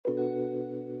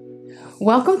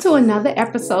Welcome to another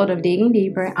episode of Digging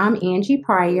Deeper. I'm Angie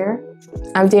Pryor.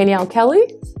 I'm Danielle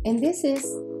Kelly. And this is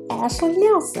Ashlee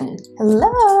Nelson.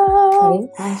 Hello.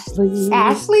 Hey, Ashlee.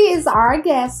 Ashlee is our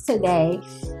guest today.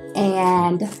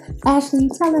 And Ashlee,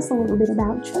 tell us a little bit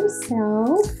about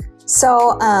yourself.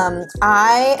 So,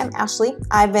 I am Ashlee.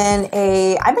 I've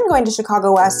been going to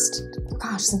Chicago West,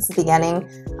 since the beginning.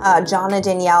 Jon and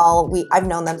Danielle, I've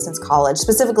known them since college,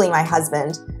 specifically my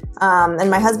husband. And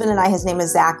my husband and I, his name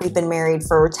is Zach. We've been married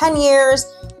for 10 years.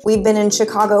 We've been in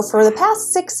Chicago for the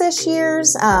past 6-ish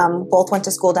years. Both went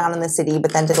to school down in the city,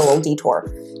 but then did a little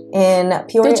detour in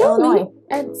Peoria, Illinois.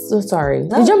 Did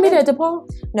you meet at DePaul?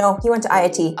 No, he went to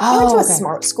IIT. He went to a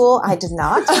smart school. I did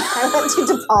not. I went to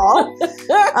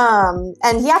DePaul.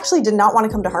 And he actually did not want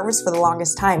to come to Harvest for the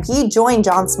longest time. He joined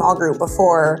Jon's small group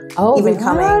before even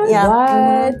coming. Yeah.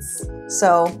 What? Mm-hmm.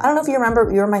 So I don't know if you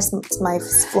remember, you were my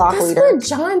flock leader.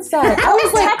 That's what Jon said. I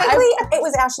was like, technically, it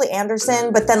was Ashlee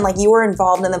Anderson, but then you were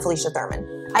involved, and then Felicia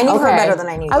Thurman. I knew her better than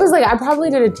I knew you. I was like, I probably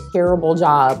did a terrible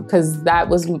job because that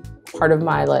was part of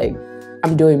my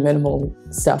I'm doing minimal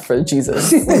stuff for Jesus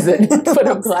season, but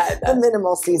I'm glad the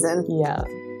minimal season. Yeah.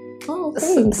 Oh,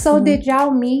 thanks. So did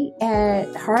y'all meet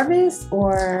at Harvest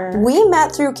or? We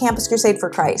met through Campus Crusade for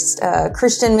Christ, a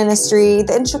Christian ministry.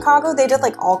 In Chicago, they did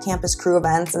all campus crew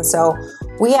events. And so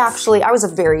I was a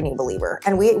very new believer.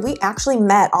 And we actually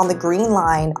met on the Green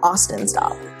Line Austin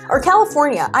stop. Or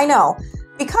California, I know.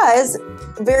 Because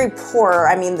very poor,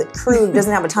 the crew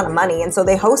doesn't have a ton of money. And so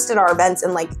they hosted our events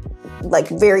in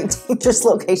very dangerous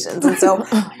locations. And so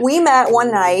we met one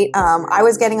night. I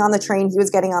was getting on the train. He was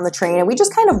getting on the train. And we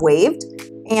just kind of waved.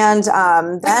 And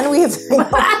then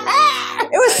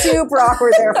it was super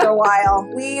awkward there for a while.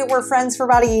 We were friends for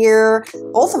about a year.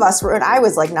 Both of us were, and I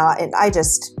was not, and I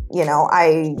just,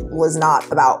 I was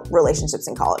not about relationships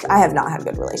in college. I have not had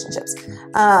good relationships.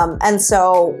 And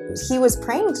so he was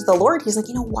praying to the Lord. He's like,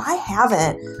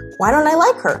 why don't I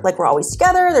like her? We're always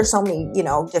together. There's so many,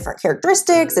 different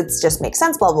characteristics. It just makes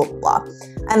sense, blah, blah, blah.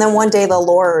 And then one day the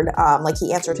Lord,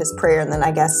 he answered his prayer, and then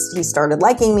I guess he started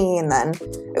liking me. And then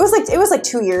it was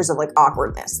 2 years of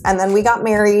awkwardness. And then we got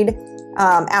married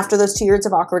after those 2 years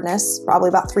of awkwardness, probably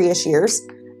about 3-ish years.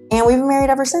 And we've been married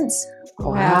ever since.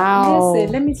 Wow.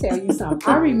 Listen, let me tell you something.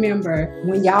 I remember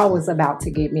when y'all was about to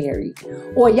get married,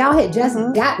 or y'all had just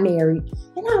got married,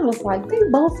 and I was like, they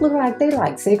both look like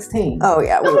they're 16. Oh,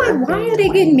 yeah. I'm like, why are they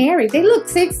getting married? They look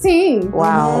 16.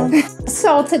 Wow.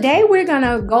 So today we're going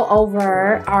to go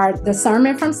over the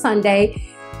sermon from Sunday,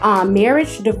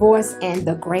 Marriage, Divorce, and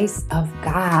the Grace of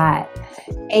God.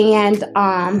 And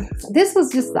this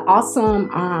was just the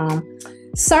awesome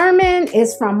sermon.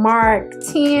 Is from Mark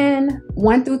 10,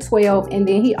 1 through 12. And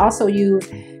then he also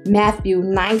used Matthew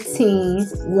 19,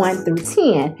 1 through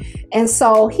 10. And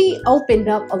so he opened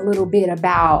up a little bit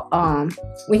about,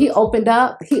 when he opened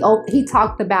up, he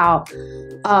talked about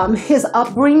his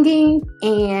upbringing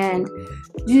and,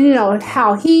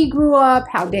 how he grew up,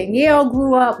 how Danielle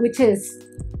grew up, which is,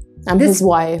 I'm his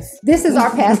wife. This is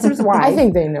our pastor's wife. I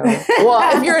think they know.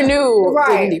 Well, if you're new,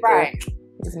 right.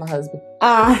 He's my husband.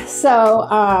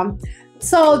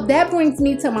 So that brings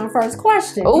me to my first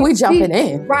question. Oh, we jumping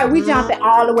in. Right, we jumping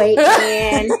all the way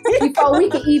in. Before we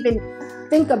can even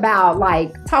think about,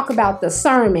 talk about the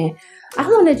sermon, I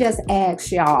want to just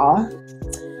ask y'all,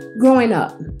 growing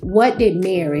up, what did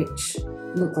marriage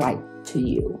look like to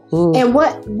you? Ooh. And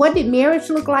what did marriage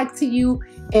look like to you?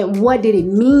 And what did it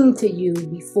mean to you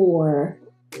before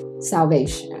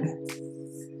salvation?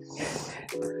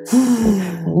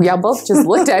 Y'all both just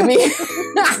looked at me.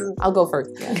 I'll go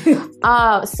first.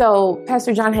 So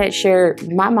Pastor Jon had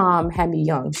shared, my mom had me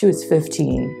young. She was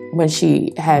 15 when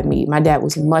she had me. My dad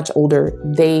was much older.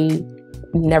 They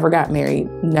never got married,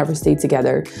 never stayed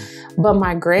together. But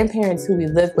my grandparents who we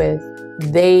lived with,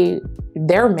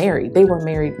 they're married. They were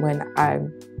married when I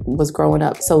was growing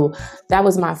up. So that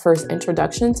was my first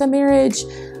introduction to marriage.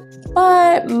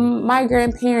 But my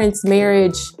grandparents'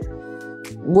 marriage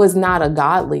was not a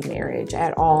godly marriage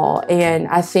at all. And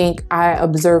I think I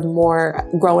observed more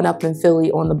growing up in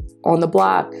Philly on the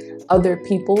block, other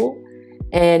people.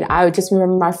 And I would just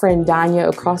remember my friend Danya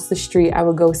across the street. I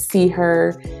would go see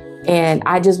her, and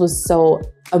I just was so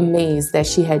amazed that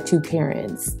she had two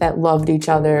parents that loved each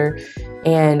other.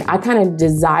 And I kind of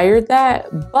desired that,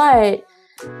 but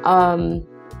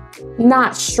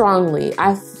not strongly.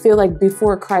 I feel like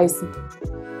before Christ,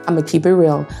 I'm gonna keep it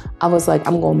real. I was like,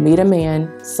 I'm gonna meet a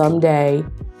man someday.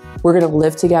 We're gonna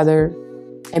live together,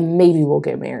 and maybe we'll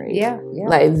get married. Yeah.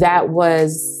 That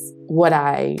was what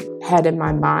I had in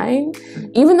my mind.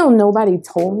 Even though nobody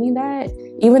told me that,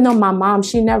 even though my mom,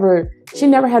 she never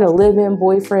had a live-in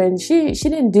boyfriend. She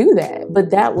didn't do that. But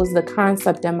that was the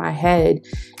concept in my head.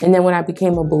 And then when I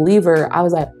became a believer, I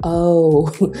was like, oh,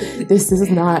 this is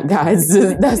not God's,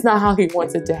 that's not how he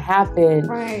wants it to happen.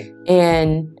 Right.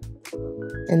 And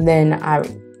then I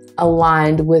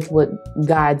aligned with what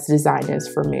God's design is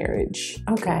for marriage.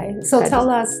 Okay. So tell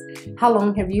us, how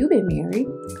long have you been married?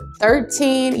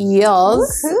 13 years.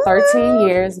 Woo-hoo. 13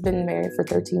 years. Been married for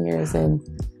 13 years, and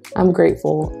I'm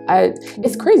grateful.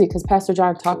 It's crazy because Pastor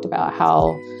Jon talked about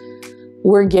how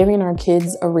we're giving our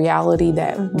kids a reality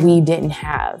that we didn't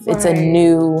have. It's a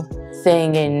new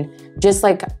thing, and just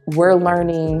like I'm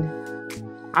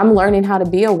learning how to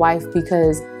be a wife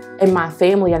because in my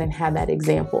family, I didn't have that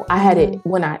example. I had it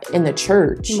in the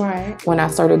church, when I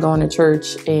started going to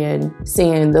church and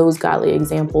seeing those godly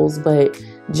examples. But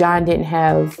John didn't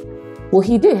have,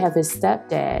 he did have his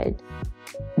stepdad,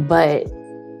 but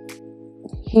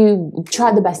he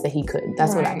tried the best that he could.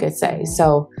 That's what I could say.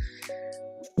 So,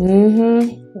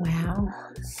 Wow.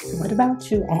 What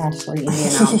about you, Ashlee? And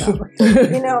then I'll go.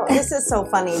 You know, this is so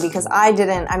funny because I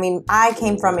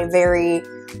came from a very,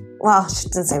 well, I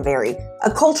shouldn't say very,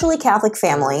 a culturally Catholic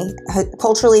family,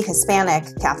 culturally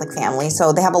Hispanic Catholic family.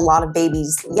 So they have a lot of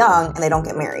babies young and they don't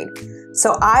get married.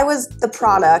 So I was the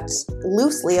product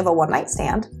loosely of a one-night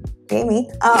stand. Yay me.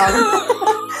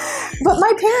 But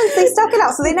my parents, they stuck it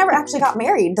out. So they never actually got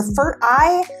married.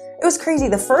 It was crazy.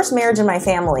 The first marriage in my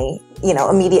family,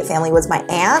 immediate family, was my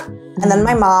aunt, and then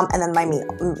my mom, and then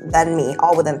me,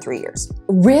 all within 3 years.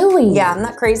 Really? Yeah, isn't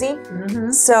that crazy?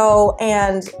 So,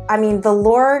 and the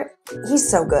Lord, he's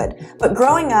so good. But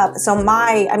growing up,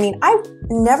 I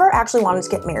never actually wanted to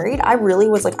get married. I really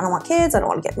was like, I don't want kids. I don't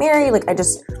want to get married. Like, I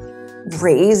just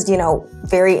raised,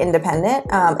 very independent.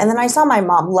 And then I saw my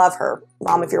mom, love her.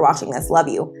 Mom, if you're watching this, love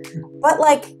you. But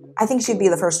I think she'd be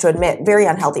the first to admit very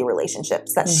unhealthy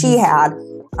relationships that she had,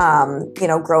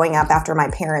 growing up after my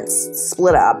parents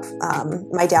split up.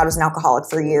 My dad was an alcoholic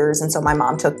for years, and so my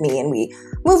mom took me and we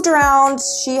moved around.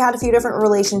 She had a few different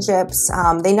relationships.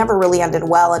 They never really ended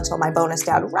well until my bonus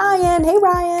dad, Ryan. Hey,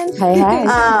 Ryan. Hey.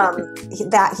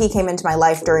 That he came into my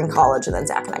life during college, and then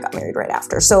Zach and I got married right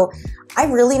after. So I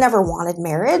really never wanted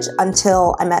marriage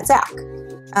until I met Zach.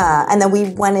 And then we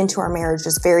went into our marriage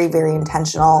just very, very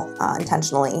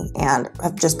intentionally, and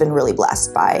have just been really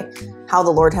blessed by how the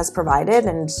Lord has provided.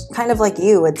 And kind of like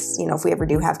you, it's, if we ever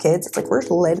do have kids, it's like we're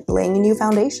laying a new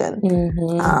foundation.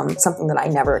 Something that I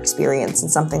never experienced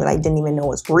and something that I didn't even know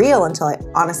was real until I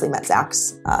honestly met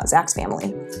Zach's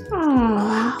family.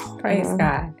 Oh, praise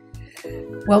God.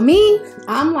 Well, me,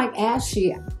 I'm like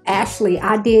Ashlee.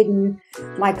 I didn't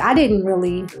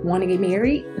really want to get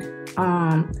married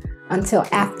until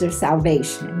after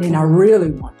salvation. Then I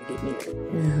really wanted to get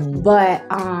married. But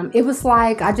it was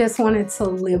like I just wanted to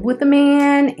live with a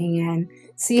man and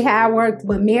see how it worked.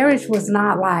 But marriage was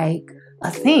not like a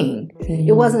thing.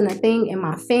 It wasn't a thing in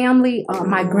my family.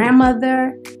 My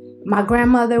grandmother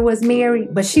was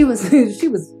married, but she was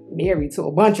married to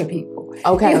a bunch of people.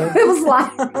 Okay. It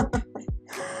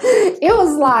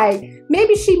was like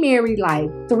maybe she married like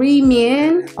 3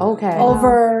 men. Okay.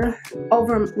 Over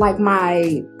like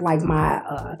my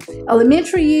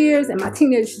elementary years and my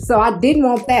teenage. So I didn't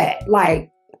want that.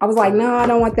 Like I was like, no, I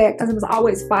don't want that, because it was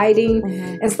always fighting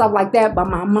and stuff like that. But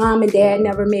my mom and dad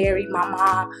never married. My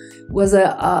mom was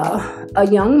a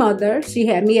young mother. She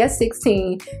had me at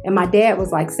 16, and my dad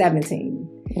was like 17.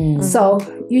 So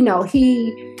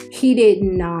he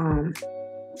didn't.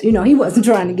 He wasn't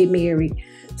trying to get married.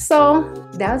 So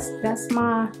that's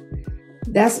my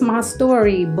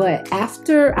story. But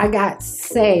after I got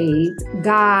saved,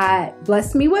 God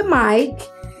blessed me with Mike,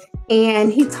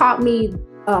 and he taught me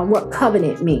what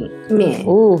covenant meant,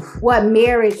 what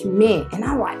marriage meant. And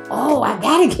I'm like, I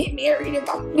gotta get married if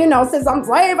I'm, since I'm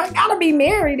saved, I gotta be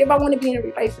married if I want to be in a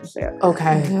relationship.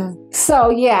 Okay.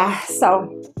 So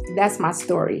that's my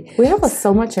story. We have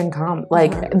so much in common.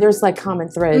 There's common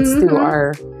threads through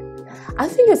our. I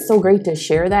think it's so great to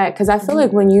share that, because I feel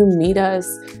like when you meet us,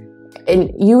 and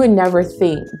you would never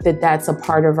think that that's a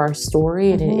part of our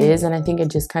story, and it is. And I think it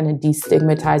just kind of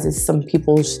destigmatizes some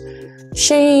people's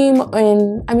shame.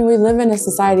 And we live in a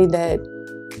society that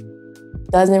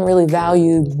doesn't really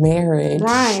value marriage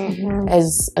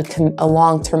as a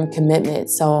long-term commitment.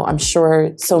 So I'm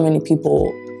sure so many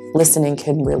people listening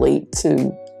can relate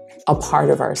to a part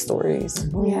of our stories.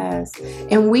 Yes.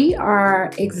 And we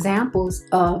are examples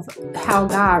of how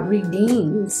God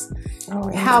redeems,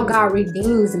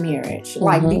 marriage.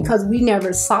 Because we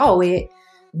never saw it,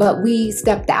 but we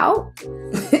stepped out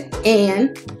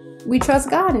and we trust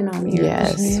God in our marriage.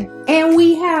 Yes. And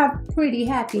we have pretty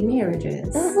happy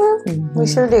marriages. We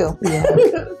sure do.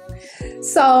 Yeah.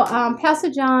 So Pastor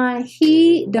Jon,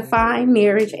 he defined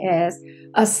marriage as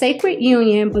a sacred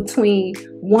union between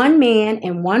one man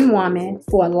and one woman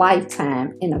for a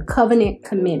lifetime in a covenant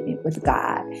commitment with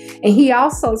God. And he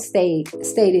also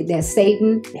stated that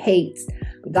Satan hates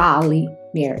godly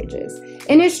marriages.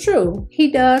 And it's true.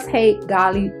 He does hate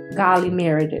godly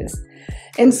marriages.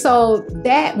 And so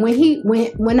that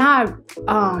when I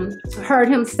heard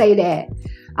him say that,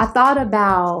 I thought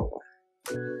about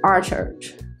our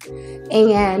church.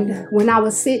 And when I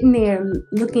was sitting there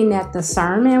looking at the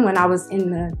sermon, when I was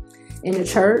in the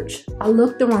church, I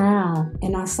looked around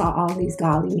and I saw all these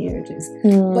godly marriages.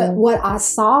 But what I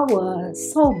saw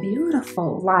was so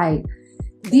beautiful. Like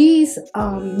these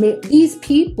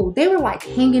people, they were like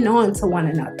hanging on to one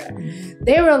another.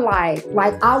 They were like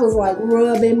I was like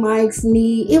rubbing Mike's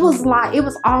knee. It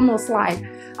was almost like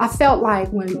I felt like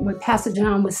when Pastor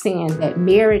Jon was saying that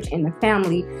marriage and the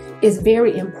family is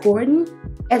very important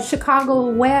at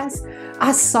Chicago West,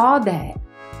 I saw that.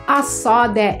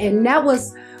 And that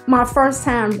was my first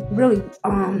time really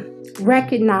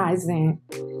recognizing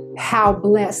how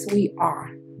blessed we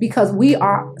are, because we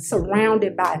are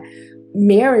surrounded by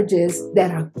marriages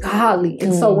that are godly.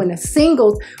 And so when the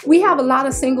singles, we have a lot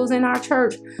of singles in our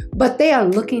church, but they are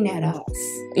looking at us.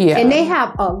 Yeah. And they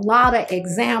have a lot of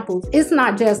examples. It's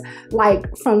not just like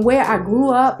from where I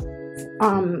grew up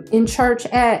in church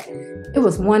at, it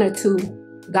was one or two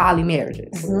godly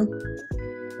marriages.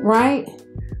 Right?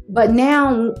 But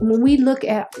now when we look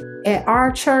at our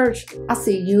church, I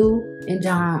see you and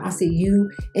John. I see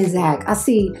you and Zach. I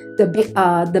see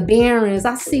the Barons.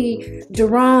 I see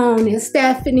Jerome and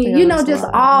Stephanie. Just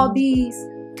all these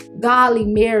godly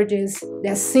marriages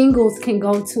that singles can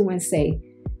go to and say,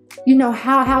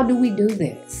 how do we do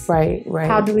this? Right.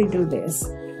 How do we do this?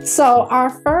 So our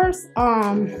first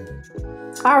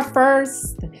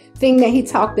thing that he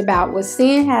talked about was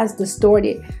sin has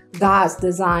distorted God's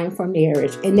design for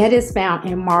marriage. And that is found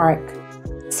in Mark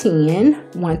 10,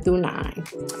 1 through 9.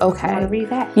 Okay. You want to read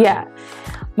that? Yeah.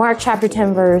 Mark chapter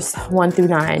 10, verse 1 through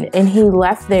 9. And he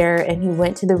left there and he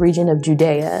went to the region of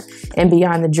Judea and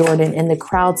beyond the Jordan, and the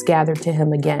crowds gathered to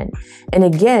him again. And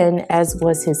again, as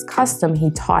was his custom, he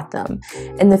taught them.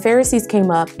 And the Pharisees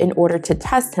came up in order to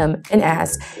test him and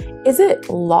asked, "Is it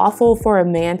lawful for a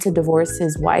man to divorce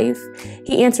his wife?"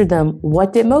 He answered them,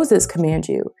 "What did Moses command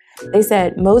you?" They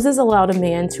said, "Moses allowed a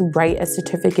man to write a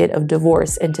certificate of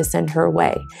divorce and to send her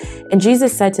away." And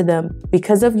Jesus said to them,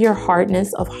 "Because of your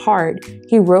hardness of heart,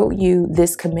 he wrote you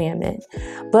this commandment.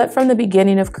 But from the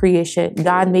beginning of creation,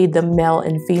 God made them male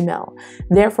and female.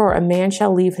 Therefore, a man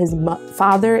shall leave his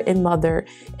father and mother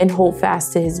and hold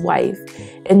fast to his wife,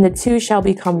 and the two shall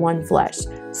become one flesh.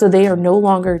 So they are no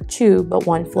longer two, but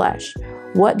one flesh.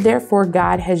 What therefore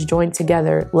God has joined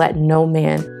together, let no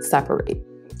man separate."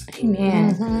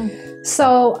 Amen.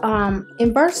 So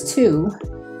in verse 2,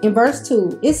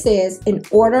 it says, in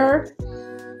order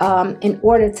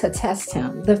to test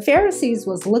him, the Pharisees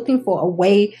was looking for a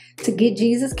way to get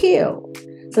Jesus killed.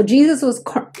 So Jesus was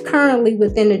currently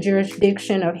within the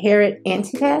jurisdiction of Herod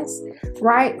Antipas,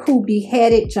 right, who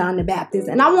beheaded John the Baptist.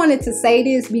 And I wanted to say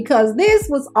this because this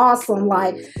was awesome.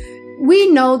 Like,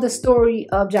 we know the story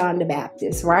of John the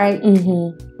Baptist, right?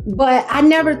 But I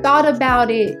never thought about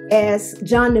it as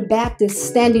John the Baptist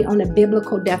standing on the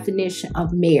biblical definition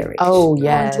of marriage. Oh,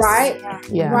 yes. Right?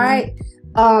 Yeah. Right?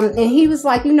 And he was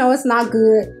like, it's not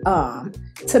good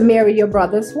to marry your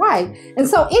brother's wife. And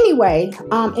so anyway,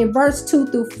 in verse 2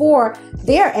 through 4,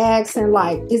 they're asking,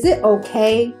 like, is it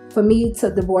okay for me to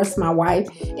divorce my wife?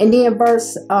 And then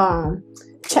verse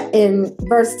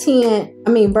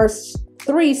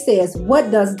 3 says,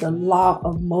 what does the law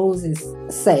of Moses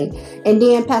say? And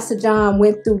then Pastor Jon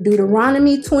went through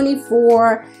Deuteronomy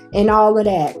 24 and all of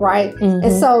that, right?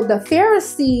 And so the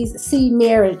Pharisees see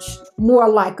marriage more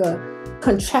like a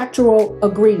contractual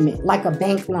agreement, like a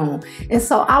bank loan. And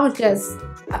so I was just,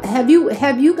 have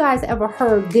you guys ever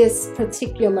heard this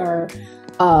particular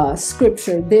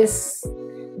scripture, these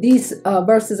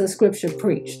verses of scripture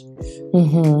preached?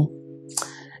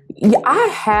 Yeah, I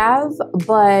have,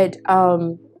 but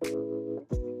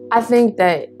I think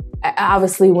that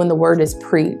obviously when the word is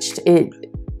preached, you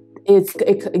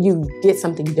get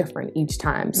something different each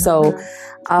time. So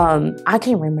I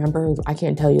can't remember. I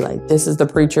can't tell you like this is the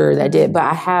preacher that did, but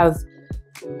I have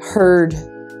heard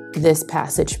this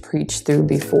passage preached through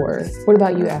before. What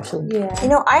about you, Ashlee? Yeah. You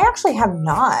know, I actually have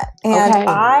not. And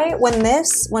Okay.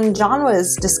 when John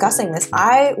was discussing this,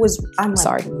 I'm like,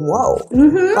 Sorry. whoa.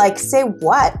 Mm-hmm. Like, say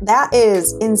what? That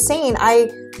is insane.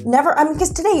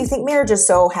 Because today you think marriage is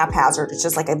so haphazard. It's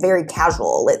just like a very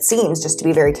casual, it seems just to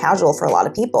be very casual for a lot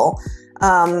of people.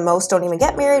 Most don't even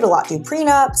get married. A lot do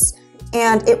prenups.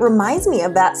 And it reminds me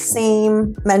of that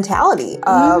same mentality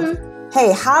of,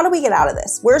 hey, how do we get out of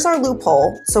this? Where's our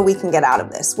loophole so we can get out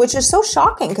of this? Which is so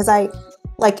shocking because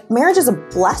marriage is a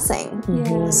blessing.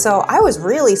 Yeah. So I was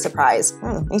really surprised.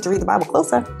 I need to read the Bible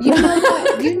closer. You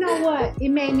know what? It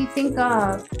made me think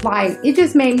of,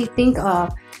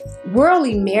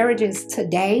 worldly marriages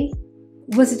today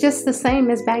was just the same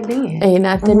as back then. Ain't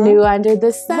nothing new under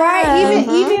the sun. Right.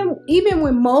 Even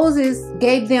when Moses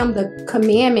gave them the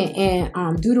commandment in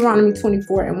Deuteronomy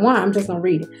 24:1, I'm just gonna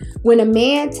read it. When a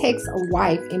man takes a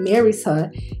wife and marries her,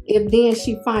 if then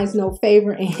she finds no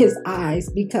favor in his eyes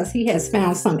because he has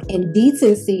found some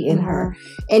indecency in her.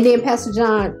 And then Pastor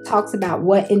Jon talks about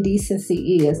what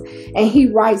indecency is. And he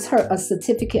writes her a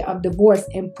certificate of divorce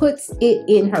and puts it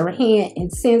in her hand and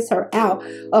sends her out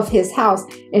of his house.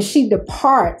 And she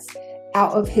departs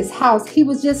out of his house. He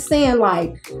was just saying,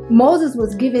 like, Moses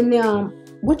was giving them,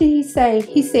 what did he say?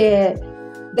 He said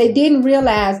they didn't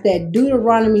realize that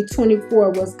Deuteronomy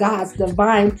 24 was God's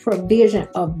divine provision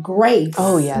of grace.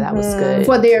 Oh yeah, that was good.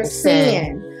 For their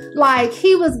sin. Like,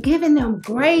 he was giving them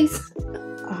grace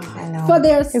I know. for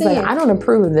their He's sin. like, I don't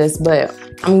approve of this, but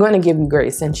I'm going to give you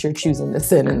grace since you're choosing to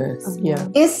sin in this. Yeah.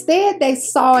 Instead, they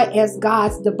saw it as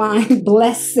God's divine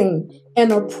blessing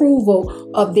and approval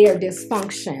of their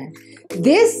dysfunction.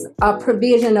 This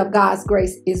provision of God's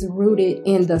grace is rooted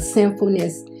in the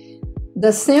sinfulness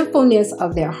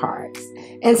of their hearts.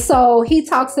 And so he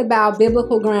talks about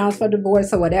biblical grounds for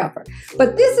divorce or whatever.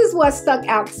 But this is what stuck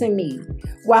out to me.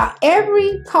 While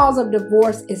every cause of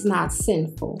divorce is not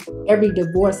sinful, every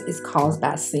divorce is caused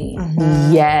by sin.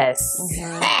 Yes.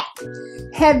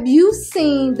 Have you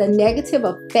seen the negative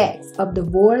effects of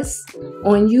divorce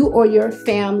on you or your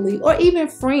family or even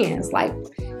friends? Like,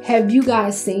 have you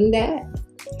guys seen that?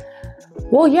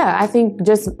 Well, yeah, I think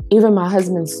just even my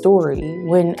husband's story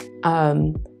when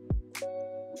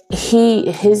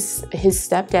his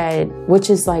stepdad, which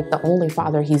is like the only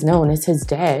father he's known, is his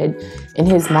dad, and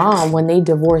his mom, when they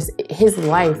divorced, his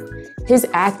life, his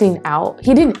acting out,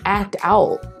 he didn't act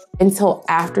out until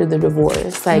after the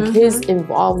divorce. Like his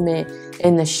involvement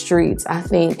in the streets, I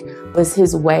think, was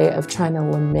his way of trying to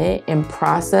lament and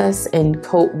process and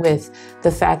cope with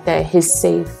the fact that his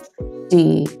safe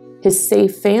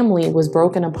family was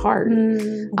broken apart.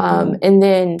 And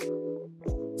then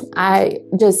I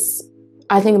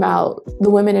think about the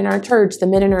women in our church, the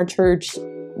men in our church,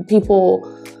 people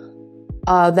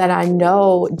that I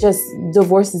know, just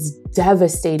divorce is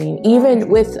devastating. Even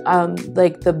with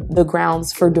like the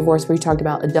grounds for divorce where you talked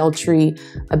about adultery,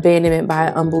 abandonment by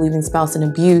an unbelieving spouse, and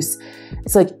abuse.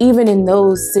 It's like even in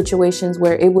those situations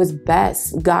where it was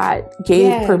best, God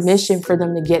gave permission for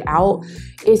them to get out.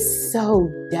 It's so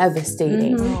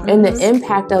devastating. And the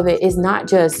impact of it is not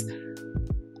just,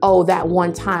 oh, that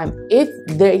one time. If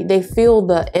they feel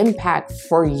the impact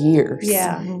for years.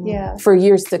 For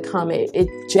years to come. It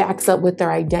jacks up with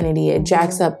their identity. It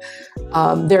jacks up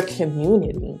their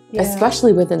community.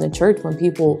 Especially within the church when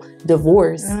people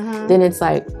divorce. Then it's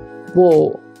like,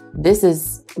 well, this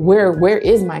is where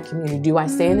is my community? Do I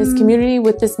stay in this community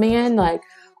with this man? Like,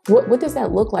 what does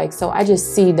that look like? So I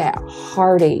just see that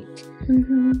heartache.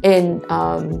 And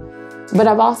but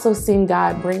I've also seen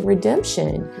God bring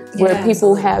redemption where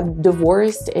people have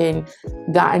divorced and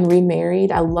gotten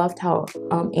remarried. I loved how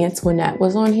Antoinette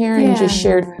was on here and just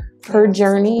shared her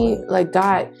journey. Like,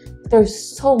 God, there's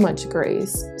so much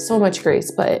grace.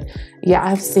 But yeah,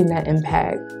 I've seen that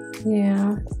impact.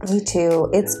 Yeah, me too.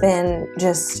 It's been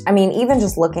just, even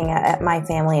just looking at my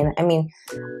family, and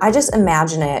I just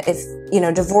imagine it. If,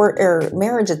 divorce or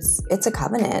marriage, it's a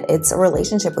covenant. It's a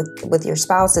relationship with your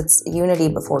spouse. It's unity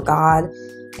before God.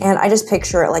 And I just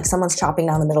picture it like someone's chopping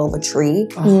down the middle of a tree.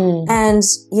 And,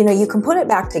 you can put it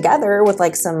back together with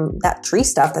like that tree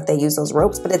stuff that they use, those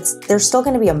ropes, but there's still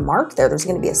going to be a mark there. There's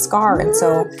going to be a scar. And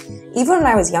so even when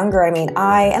I was younger,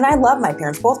 I love my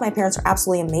parents. Both my parents are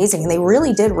absolutely amazing. And they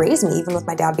really did raise me, even with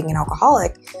my dad being an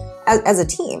alcoholic, as a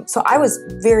team. So I was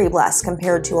very blessed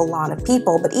compared to a lot of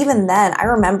people. But even then, I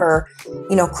remember,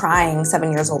 crying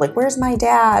 7 years old, like, where's my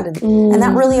dad? And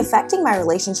that really affecting my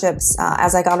relationships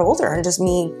as I got older, and just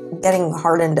me getting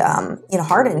hardened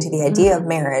to the idea of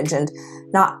marriage and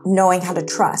not knowing how to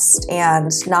trust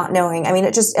and not knowing,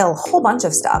 it just a whole bunch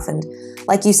of stuff. And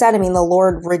like you said, the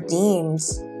Lord redeemed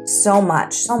so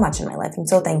much in my life. I'm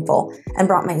so thankful, and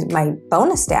brought my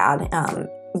bonus dad.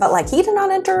 But like, he did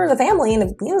not enter the family in a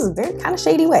very kind of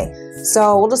shady way.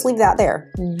 So we'll just leave that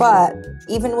there. Mm-hmm. But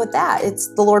even with that,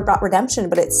 it's the Lord brought redemption,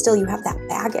 but it's still, you have that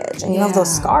baggage and you have those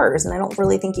scars. And I don't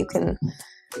really think you can,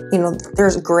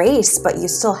 there's grace, but you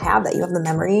still have that. You have the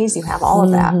memories, you have all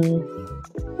of that.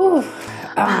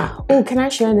 Oh, can I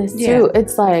share this too?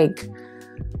 It's like,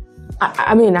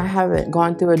 I mean, I haven't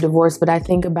gone through a divorce, but I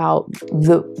think about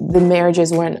the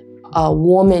marriages when a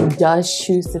woman does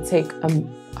choose to take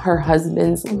her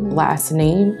husband's last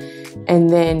name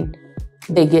and then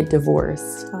they get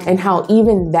divorced. And how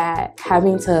even that,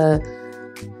 having to,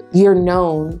 you're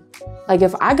known, like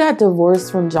if I got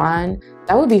divorced from John,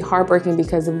 that would be heartbreaking,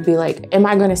 because it would be like, am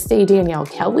I going to stay Danielle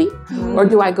Kelly or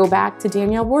do I go back to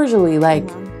Danielle Bourgeois? Like,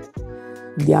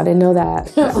 y'all didn't know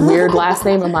that. Weird last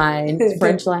name of mine,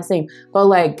 French last name. But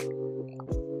like,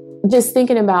 just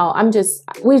thinking about,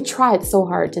 we've tried so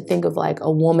hard to think of like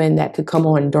a woman that could come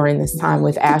on during this time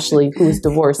with Ashlee, who is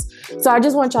divorced. So I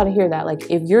just want y'all to hear that. Like,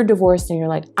 if you're divorced and you're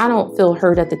like, I don't feel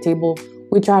heard at the table,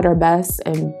 we tried our best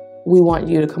and we want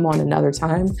you to come on another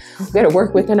time. We got to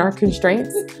work within our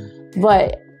constraints.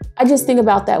 But I just think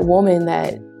about that woman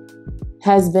that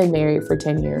has been married for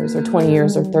 10 years or 20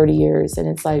 years or 30 years. And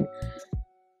it's like,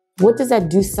 what does that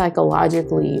do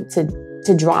psychologically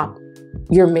to drop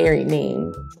your married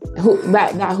name?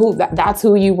 That's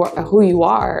who you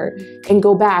are, and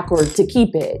go back, or to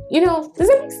keep it. Does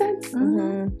it make sense?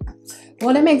 Mm-hmm.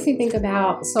 Well, it makes me think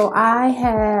about, so I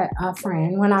had a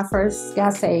friend when I first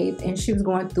got saved, and she was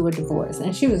going through a divorce,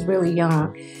 and she was really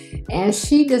young, and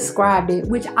she described it,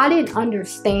 which I didn't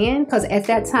understand, because at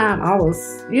that time I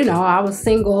was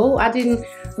single. I didn't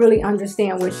really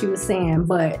understand what she was saying,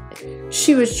 but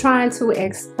she was trying to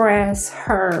express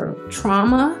her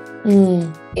trauma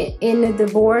in the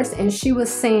divorce, and she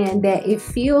was saying that it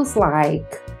feels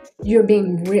like you're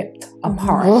being ripped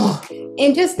apart.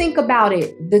 And just think about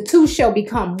it, the two shall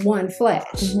become one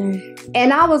flesh.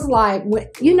 And I was like,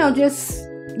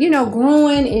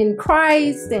 growing in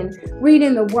Christ and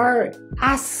reading the word,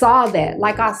 I saw that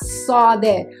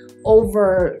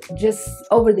over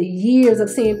the years of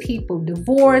seeing people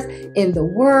divorced in the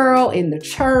world, in the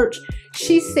church.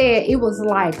 She said it was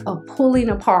like a pulling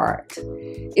apart.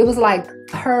 It was like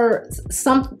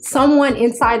someone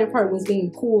inside of her was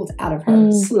being pulled out of her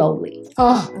slowly.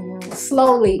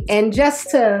 Slowly. And just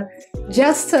to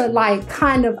like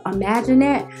kind of imagine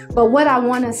that. But what I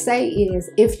want to say is,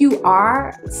 if you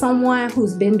are someone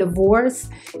who's been divorced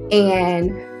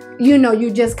and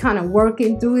you just kind of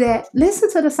working through that,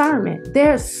 listen to the sermon.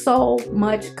 There's so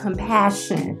much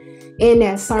compassion in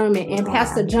that sermon. And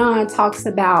Pastor Jon talks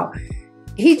about,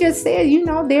 he just said,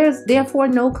 there's therefore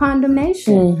no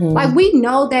condemnation. Like, we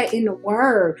know that in the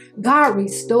word, God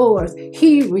restores,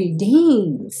 he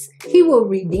redeems, he will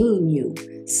redeem you.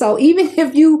 So even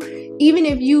if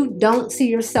you don't see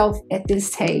yourself at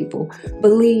this table,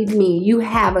 believe me, you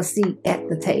have a seat at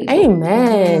the table.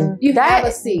 Amen. You have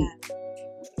a seat.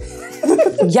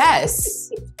 Yes.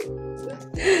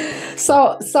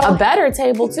 So a better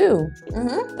table too.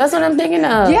 That's what I'm thinking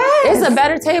of. Yes. It's a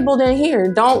better table than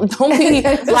here. Don't be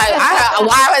like,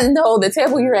 I know the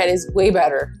table you're at is way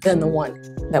better than the one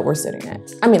that we're sitting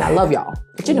at. I mean, I love y'all,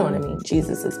 but you know what I mean.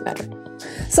 Jesus is better.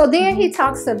 So then he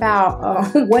talks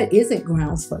about what isn't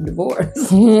grounds for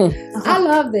divorce. I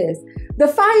love this. The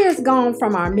fire is gone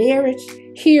from our marriage.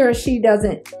 He or she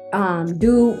doesn't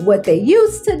do what they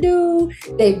used to do.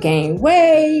 They've gained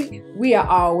weight. We are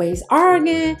always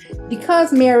arguing.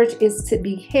 Because marriage is to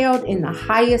be held in the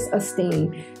highest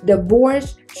esteem,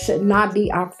 divorce should not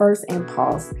be our first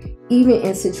impulse, even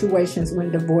in situations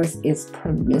when divorce is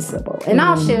permissible. And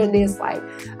I'll share this. Like,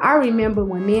 I remember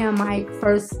when me and Mike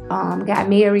first got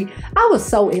married, I was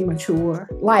so immature.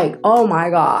 Like, oh my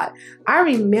God. I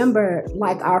remember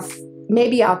like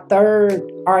maybe our third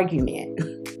argument.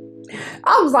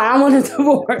 I was like, I want a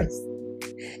divorce.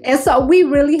 And so we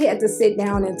really had to sit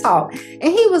down and talk. And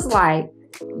he was like,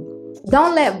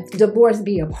 don't let divorce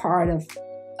be a part of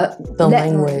the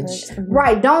language.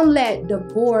 Right. Don't let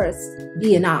divorce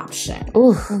be an option.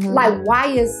 Like, why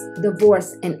is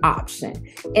divorce an option?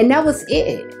 And that was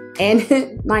it.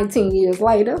 And 19 years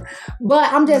later.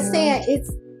 But I'm just saying,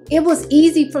 it was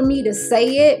easy for me to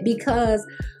say it because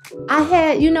I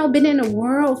had, been in the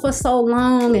world for so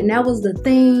long, and that was the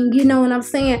thing, you know what I'm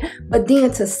saying? But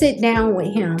then to sit down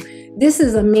with him, this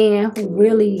is a man who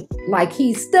really, like,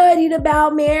 he studied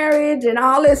about marriage and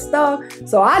all this stuff.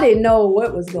 So I didn't know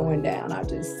what was going down.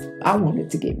 I wanted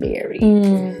to get married.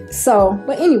 So,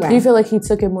 but anyway. Do you feel like he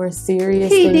took it more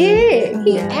seriously? He did.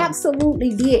 He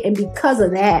absolutely did. And because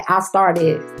of that, I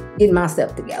started get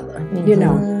myself together, you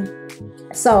know.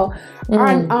 So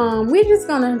we're just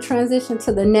going to transition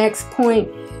to the next point.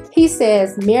 He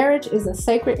says, marriage is a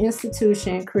sacred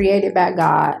institution created by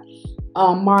God.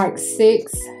 Mark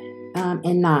 6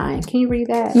 and 9. Can you read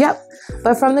that? Yep.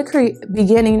 But from the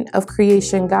beginning of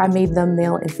creation, God made them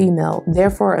male and female.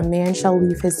 Therefore, a man shall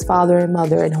leave his father and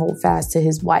mother and hold fast to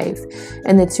his wife,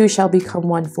 and the two shall become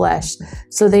one flesh.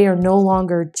 So they are no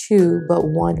longer two, but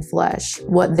one flesh.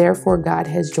 What therefore God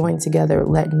has joined together,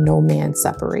 let no man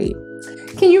separate.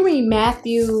 Can you read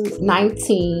Matthew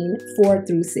 19, 4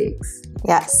 through 6?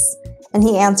 Yes. And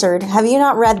he answered, have you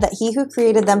not read that he who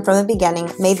created them from the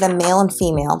beginning made them male and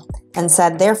female, and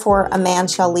said, therefore a man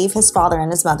shall leave his father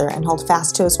and his mother and hold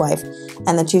fast to his wife,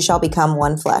 and the two shall become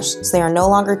one flesh. So they are no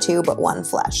longer two, but one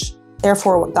flesh.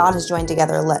 Therefore what God has joined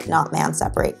together, let not man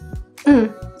separate.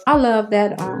 I love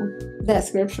that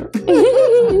scripture.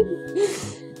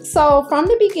 So from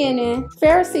the beginning,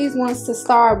 Pharisees wants to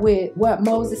start with what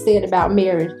Moses said about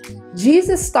marriage.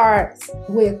 Jesus starts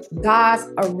with God's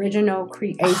original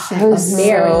creation of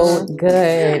marriage. So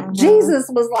good. Jesus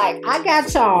was like, I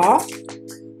got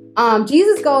y'all.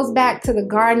 Jesus goes back to the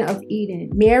Garden of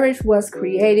Eden. Marriage was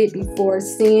created before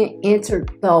sin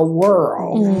entered the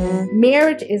world.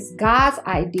 Marriage is God's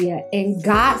idea and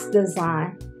God's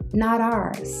design, not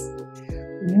ours.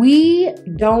 We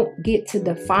don't get to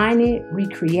define it,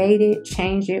 recreate it,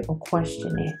 change it, or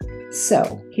question it.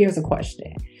 So here's a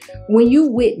question. When you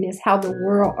witness how the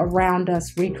world around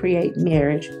us recreate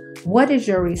marriage, what is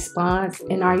your response,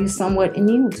 and are you somewhat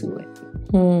immune to it?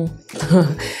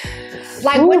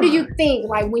 Like, what do you think?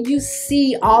 Like, when you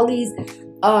see all these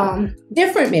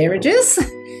different marriages,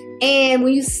 and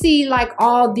when you see like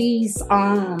all these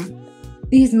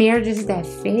marriages that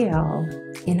fail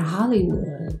in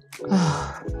Hollywood,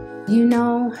 you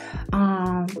know,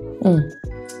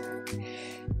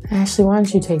 Ashlee, why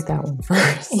don't you take that one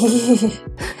first?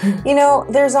 You know,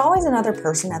 there's always another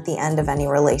person at the end of any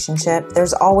relationship.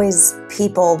 There's always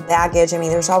people, baggage. I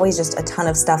mean, there's always just a ton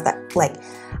of stuff that, like,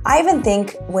 I even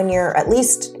think at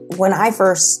least when I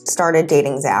first started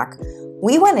dating Zach,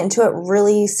 we went into it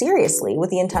really seriously with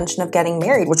the intention of getting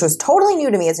married, which was totally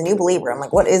new to me as a new believer. I'm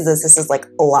like, what is this? This is like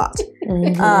a lot.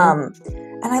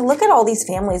 And I look at all these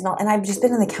families, and I've just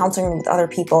been in the counseling room with other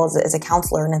people as a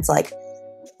counselor, and it's like,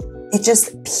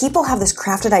 people have this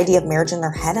crafted idea of marriage in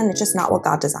their head, and it's just not what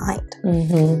God designed.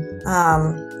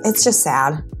 It's just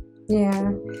sad.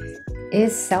 Yeah.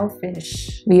 It's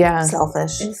selfish. Yeah.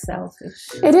 Selfish. It's selfish.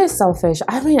 It is selfish.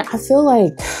 I mean, I feel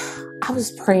like I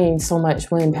was praying so much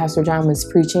when Pastor Jon was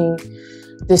preaching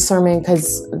this sermon,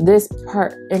 because this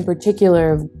part in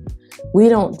particular, we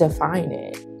don't define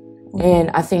it.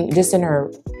 And I think just in our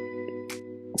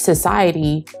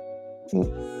society,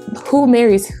 who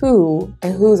marries who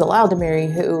and who's allowed to marry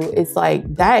who, it's like,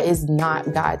 that is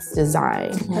not God's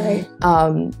design. Right.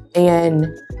 And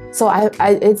so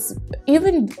it's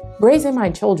even raising my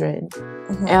children.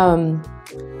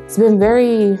 It's been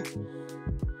very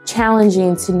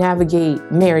challenging to navigate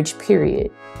marriage,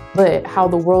 period. But how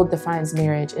the world defines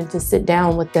marriage, and to sit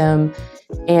down with them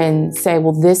and say,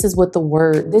 well, this is what the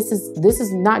word, this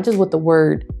is not just what the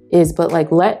word is, but like,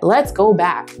 let's go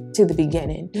back to the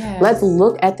beginning. Yes. Let's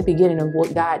look at the beginning of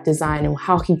what God designed and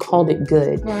how he called it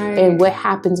good. Right. And what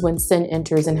happens when sin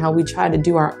enters and how we try to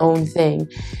do our own thing,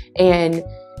 and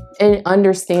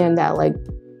understand that, like,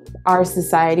 our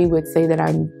society would say that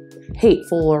I'm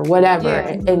hateful or whatever.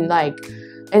 Yeah.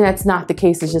 And that's not the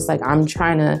case. It's just like, I'm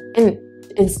trying to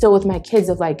instill with my kids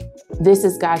of like, this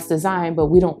is God's design, but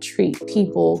we don't treat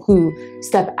people who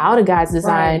step out of God's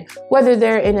design, whether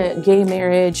they're in a gay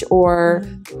marriage or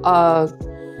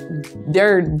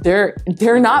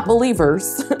they're not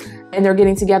believers and they're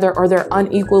getting together, or they're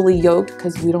unequally yoked,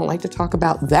 because we don't like to talk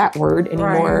about that word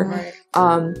anymore.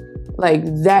 Like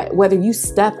that, whether you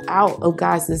step out of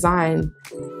God's design,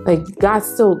 like, God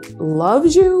still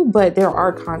loves you, but there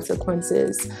are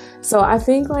consequences. So I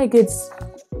think like it's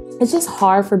just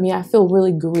hard for me. I feel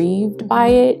really grieved by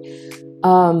it.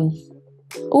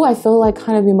 I feel like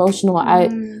kind of emotional.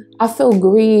 I feel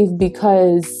grieved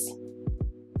because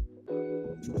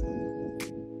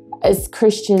as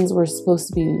Christians, we're supposed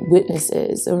to be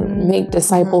witnesses or make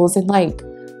disciples. And like,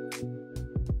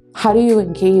 how do you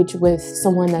engage with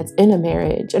someone that's in a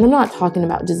marriage? And I'm not talking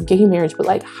about just gay marriage, but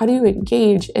like, how do you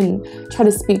engage and try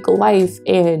to speak life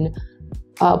and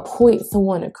point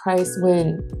someone to Christ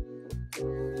when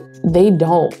they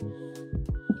don't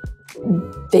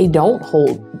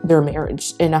hold their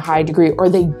marriage in a high degree, or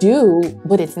they do,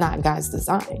 but it's not God's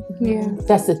design. Yeah.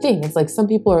 That's the thing. It's like, some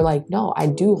people are like, no, I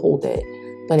do hold it.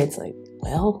 But it's like,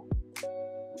 well,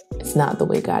 it's not the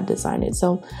way God designed it.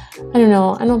 So I don't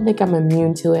know. I don't think I'm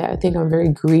immune to it. I think I'm very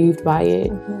grieved by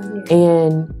it,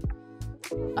 and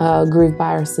grieved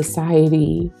by our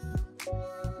society.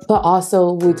 But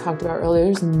also, we talked about earlier,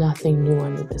 there's nothing new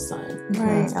under the sun.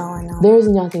 Right. Oh, I know. There's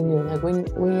nothing new. Like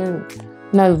when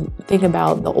I think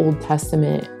about the Old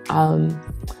Testament, I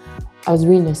was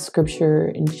reading a scripture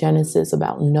in Genesis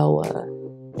about Noah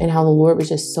and how the Lord was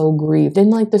just so grieved. And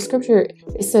like the scripture,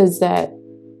 it says that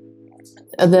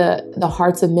the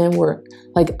hearts of men were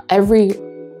like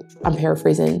I'm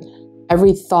paraphrasing,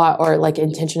 every thought or like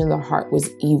intention of their heart was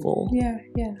evil. Yeah.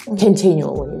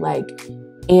 Continually. Like,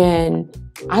 and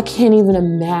I can't even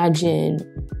imagine.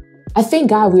 I thank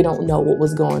God we don't know what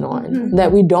was going on,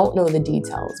 that we don't know the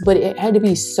details, but it had to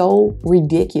be so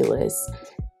ridiculous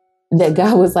that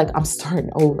God was like, I'm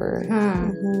starting over,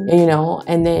 you know?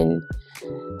 And then,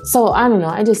 so I don't know.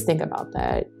 I just think about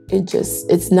that.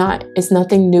 It's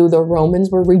nothing new. The Romans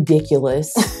were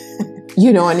ridiculous.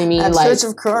 You know what I mean? Like Church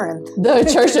of Corinth. The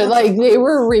church, like they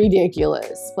were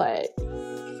ridiculous, but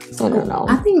I don't know.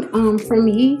 I think, for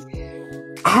me,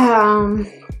 I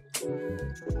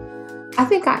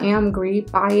think I am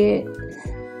grieved by it,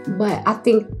 but I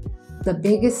think the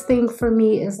biggest thing for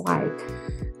me is like,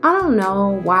 I don't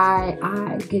know why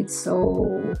I get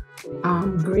so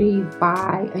grieved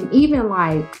by and even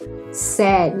like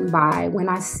saddened by when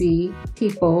I see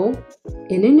people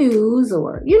in the news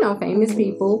or, you know, famous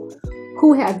people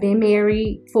who have been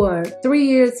married for 3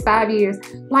 years, 5 years.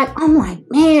 Like, I'm like,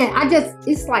 man,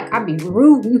 it's like I be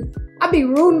rooting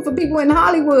for people in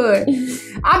Hollywood.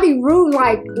 I be rooting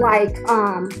like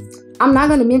I'm not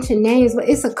gonna mention names, but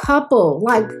it's a couple.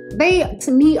 Like they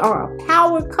to me are a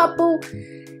power couple.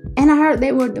 And I heard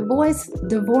they were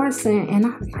divorcing, and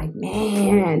I was like,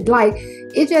 man, like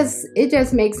it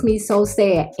just makes me so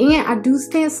sad. And I do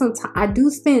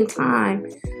spend time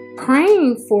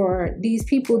praying for these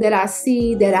people that I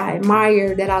see, that I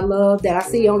admire, that I love, that I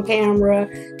see on camera,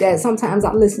 that sometimes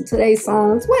I listen to their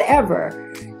songs, whatever.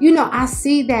 You know, I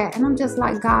see that and I'm just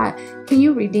like, God, can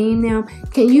you redeem them?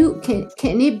 Can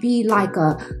it be like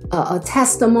a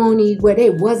testimony where they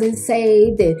wasn't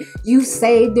saved and you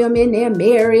saved them in their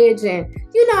marriage? And,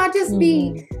 you know, I just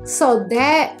be, so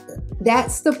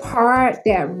that's the part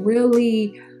that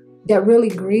really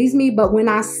grieves me. But when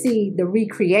I see the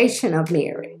recreation of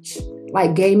marriage,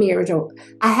 like gay marriage,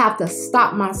 I have to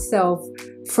stop myself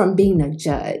from being a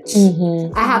judge.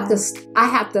 I have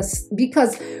to,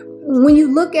 because when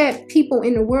you look at people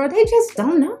in the world, they just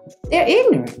don't know. They're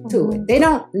ignorant to it. They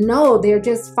don't know. They're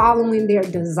just following their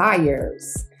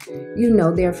desires. You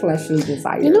know, their fleshly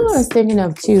desires. You know what I was thinking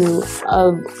of too?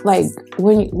 Like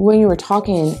when you were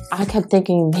talking, I kept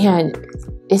thinking, man,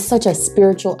 it's such a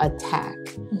spiritual attack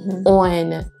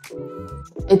on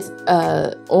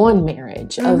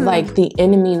marriage, of like the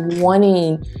enemy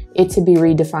wanting it to be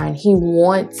redefined. He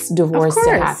wants divorce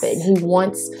to happen. He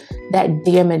wants that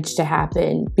damage to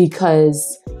happen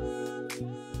because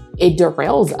it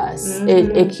derails us.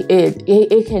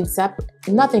 It can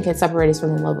nothing can separate us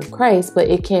from the love of Christ, but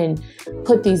it can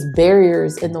put these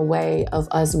barriers in the way of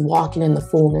us walking in the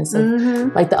fullness of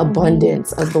like the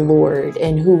abundance of the Lord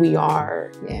and who we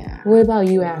are. Yeah. What about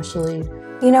you, Ashlee?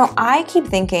 You know, I keep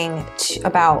thinking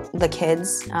about the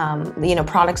kids, you know,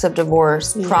 products of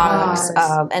divorce, products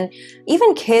of, and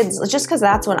even kids, just because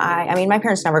that's when I mean, my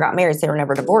parents never got married. So they were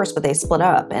never divorced, but they split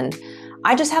up. And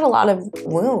I just had a lot of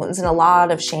wounds and a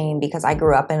lot of shame because I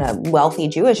grew up in a wealthy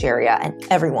Jewish area and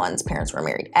everyone's parents were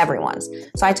married, everyone's.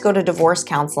 So I had to go to divorce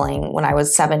counseling when I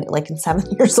was 7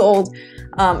 years old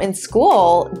in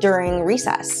school during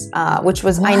recess, which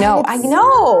was, I know.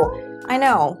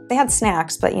 They had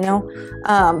snacks, but you know.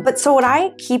 But so what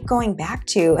I keep going back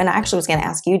to, and I actually was going to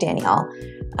ask you, Danielle,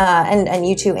 and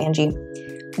you too, Angie,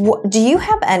 do you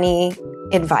have any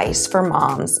advice for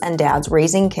moms and dads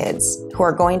raising kids who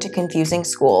are going to confusing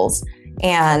schools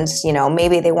and, you know,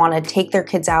 maybe they want to take their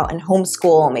kids out and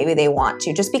homeschool, maybe they want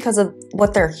to, just because of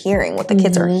what they're hearing, what the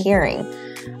kids are hearing?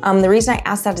 The reason I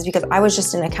asked that is because I was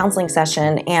just in a counseling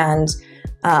session and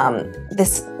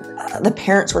the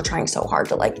parents were trying so hard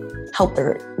to like help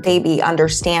their baby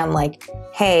understand like,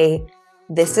 hey,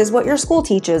 this is what your school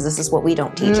teaches, this is what we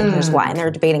don't teach, and here's why. And they're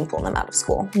debating pulling them out of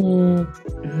school.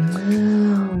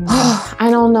 I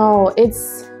don't know.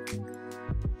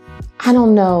 I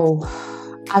don't know.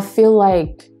 I feel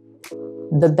like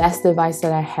the best advice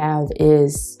that I have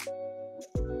is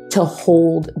to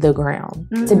hold the ground.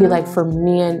 To be like, for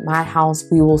me and my house,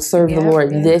 we will serve the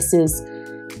Lord. Yeah. This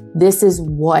is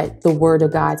what the Word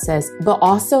of God says. But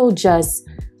also just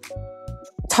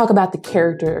talk about the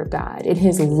character of God and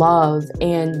his love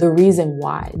and the reason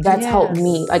why. That's helped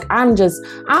me. Like, I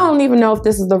don't even know if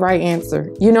this is the right answer.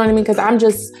 You know what I mean? Because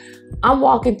I'm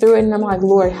walking through it and I'm like,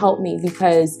 Lord, help me.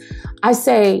 Because I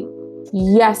say,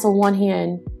 yes, on one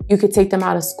hand, you could take them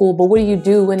out of school, but what do you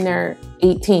do when they're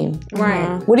 18?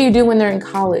 Right. What do you do when they're in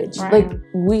college? Right. Like,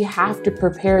 we have to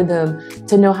prepare them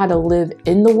to know how to live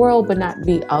in the world, but not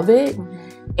be of it,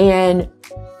 and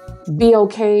be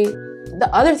okay. The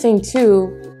other thing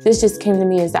too, this just came to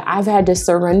me, is that I've had to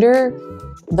surrender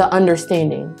the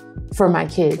understanding for my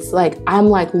kids. Like, I'm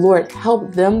like, Lord,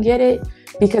 help them get it,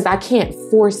 because I can't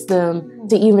force them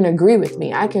to even agree with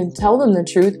me. I can tell them the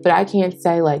truth, but I can't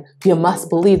say, like, you must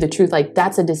believe the truth. Like,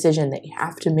 that's a decision that you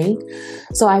have to make.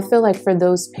 So I feel like for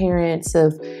those parents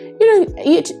of,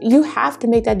 you have to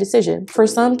make that decision. For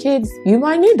some kids, you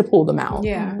might need to pull them out.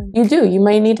 Yeah. You do. You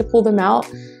might need to pull them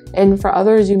out. And for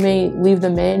others, you may leave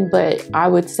them in. But I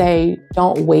would say,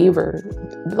 don't waver.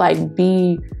 Like,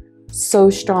 be so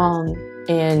strong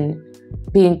in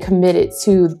being committed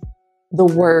to the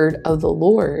word of the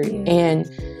Lord. And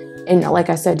like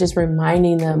I said, just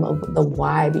reminding them of the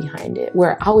why behind it.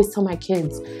 Where I always tell my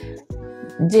kids,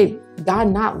 did God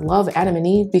not love Adam and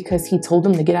Eve because he told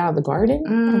them to get out of the garden?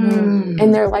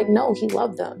 And they're like, no, he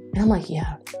loved them. And I'm like,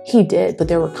 yeah, he did, but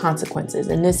there were consequences.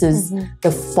 And this is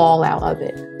the fallout of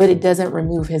it. But it doesn't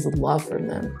remove his love from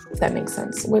them, if that makes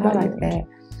sense. I like that.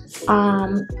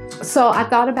 So I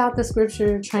thought about the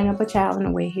scripture, train up a child in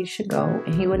the way he should go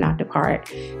and he would not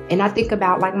depart. And I think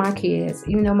about, like, my kids,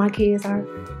 even though my kids are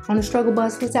on the struggle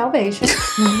bus with salvation.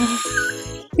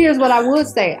 Here's what I would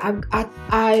say.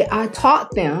 I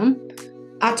taught them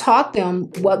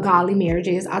what godly marriage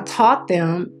is. I taught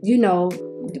them,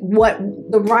 what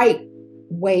the right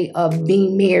way of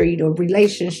being married or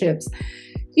relationships.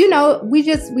 We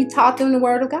taught them the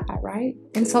word of God, right?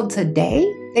 And so today,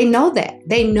 they know that.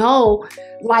 They know,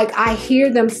 like, I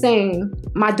hear them saying,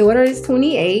 my daughter is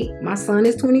 28, my son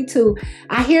is 22.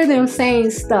 I hear them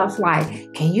saying stuff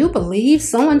like, can you believe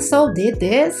so-and-so did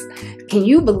this? Can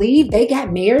you believe they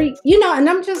got married? And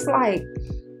I'm just like,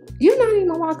 you're not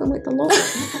even walking with the Lord.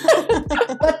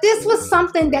 But this was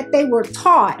something that they were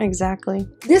taught. Exactly.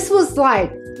 This was like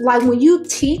when you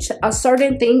teach a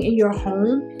certain thing in your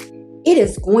home, it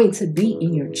is going to be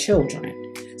in your children.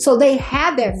 So they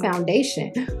have that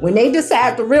foundation. When they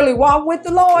decide to really walk with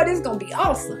the Lord, it's going to be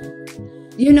awesome.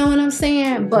 You know what I'm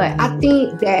saying? But I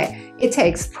think that it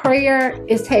takes prayer.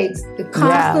 It takes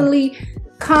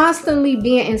constantly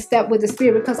being in step with the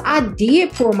Spirit, because I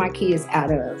did pull my kids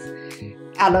out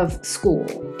of school.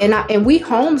 And we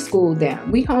homeschooled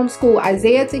them. We homeschooled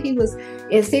Isaiah till he was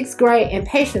in 6th grade, and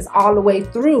Patience all the way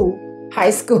through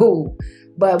high school.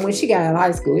 But when she got out of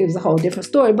high school, it was a whole different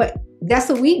story. But that's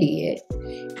what we did.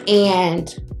 And,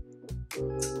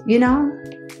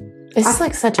 it's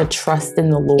like such a trust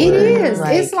in the Lord. It is.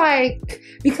 It's like,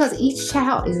 because each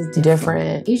child is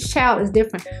different. Each child is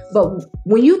different. But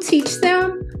when you teach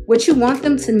them what you want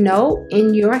them to know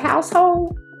in your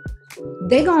household,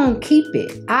 they're going to keep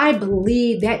it. I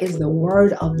believe that is the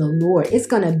word of the Lord. It's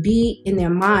going to be in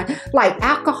their mind. Like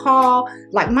alcohol,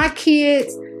 like my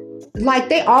kids, like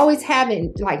they always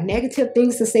having like negative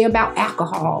things to say about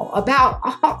alcohol, about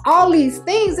all these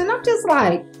things. And I'm just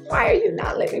like, why are you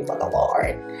not living for the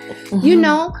Lord?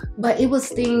 But it was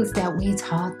things that we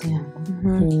taught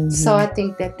them. So I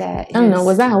think that I don't know,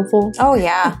 was that helpful? Oh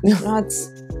yeah. No,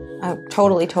 it's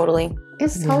totally.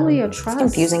 It's totally a trust.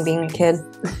 It's confusing being a kid.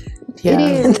 It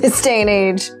is. In this day and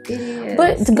age. It is.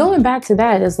 But going back to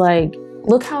that is like,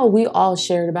 look how we all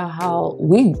shared about how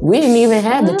we didn't even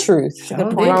have the truth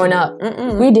growing up.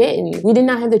 We didn't. We did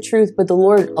not have the truth, but the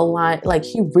Lord aligned, like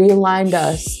he realigned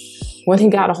us when he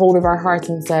got a hold of our hearts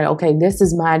and said, okay, this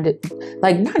is my,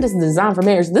 not just design for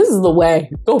marriage, this is the way.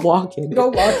 Go walk in.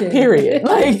 Period.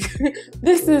 Like,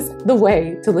 this is the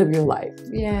way to live your life.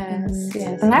 Yes.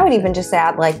 And I would even just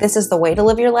add, this is the way to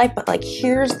live your life, but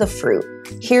here's the fruit.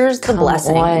 Here's the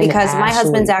blessing. Because my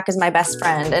husband, Zach, is my best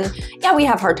friend. And yeah, we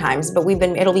have hard times, but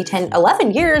it'll be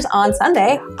 11 years on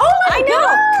Sunday. Oh my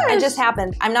gosh! It just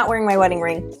happened. I'm not wearing my wedding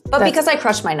ring, but because I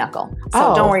crushed my knuckle.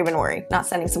 So don't even worry. Not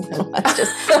sending some little messages.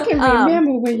 I can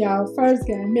remember when y'all first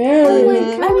got married.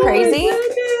 Isn't that crazy?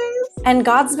 And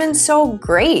God's been so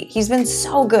great. He's been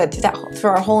so good through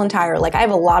our whole entire, I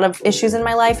have a lot of issues in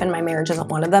my life and my marriage isn't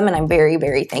one of them. And I'm very,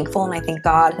 very thankful. And I think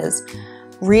God has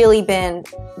really been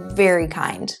very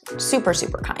kind, super,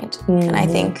 super kind. And I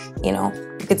think,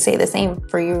 you could say the same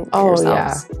for you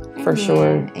yourselves. Yeah, for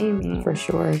sure. Amen. For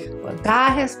sure. What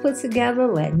God has put together,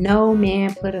 let no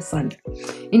man put asunder.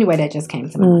 Anyway, that just came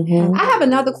to mind. I have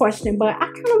another question, but I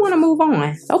kind of want to move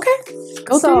on. Okay.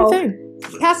 Go through your thing.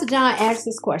 Pastor Jon asked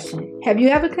this question. Have you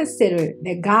ever considered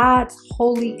that God's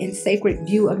holy and sacred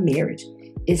view of marriage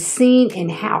is seen in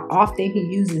how often he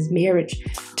uses marriage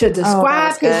to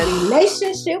describe his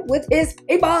relationship with his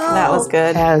people? That was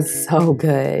good. That was so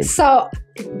good. So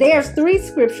there's 3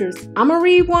 scriptures. I'm going to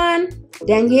read one,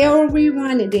 Danielle will read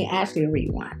one, and then Ashlee will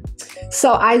read one.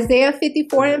 So Isaiah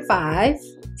 54:5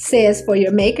 says, for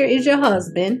your maker is your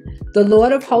husband, the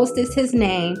Lord of hosts is his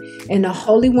name, and the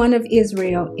Holy One of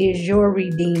Israel is your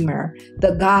Redeemer.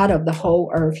 The God of the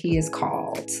whole earth he is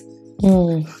called.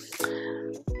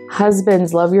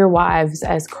 Husbands, love your wives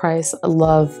as Christ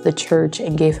loved the church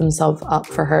and gave himself up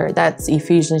for her. That's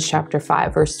Ephesians chapter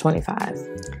 5, verse 25.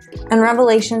 And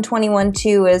Revelation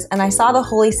 21:2 is, and I saw the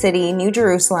holy city, New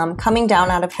Jerusalem, coming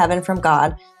down out of heaven from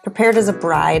God, prepared as a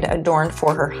bride adorned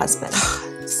for her husband.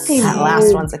 That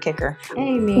last one's a kicker.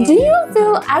 Amen.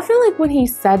 I feel like when he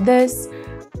said this,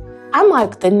 I'm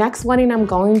like, the next wedding I'm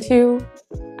going to,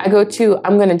 I'm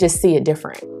going to just see it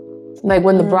different. Like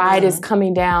when the bride is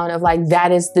coming down of like,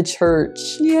 that is the church,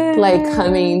 like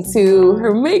coming to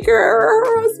her maker or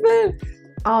her husband.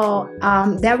 Oh,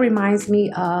 that reminds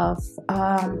me of,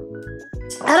 I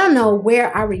don't know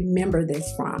where I remember this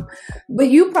from, but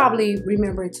you probably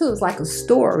remember it too. It's like a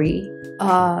story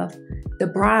of the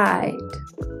bride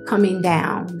coming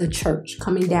down the church,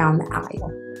 coming down the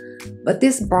aisle. But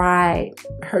this bride,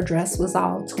 her dress was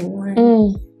all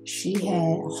torn. She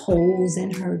had holes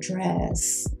in her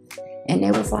dress. And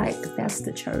it was like, that's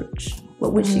the church.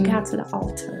 But when she got to the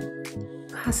altar,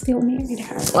 God still married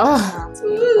her.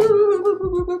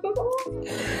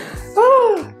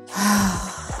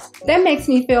 That makes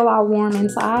me feel all warm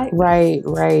inside. Right.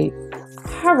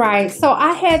 All right. So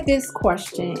I had this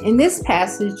question. In this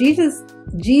passage,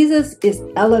 Jesus is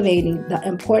elevating the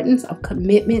importance of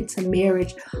commitment to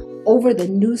marriage over the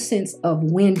nuisance of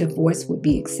when divorce would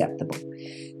be acceptable.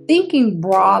 Thinking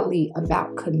broadly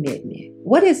about commitment,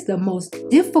 what is the most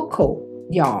difficult,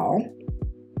 y'all,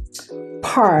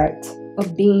 part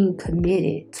of being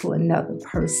committed to another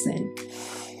person?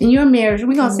 In your marriage,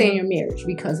 we're going to say in your marriage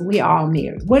because we are all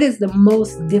married. What is the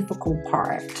most difficult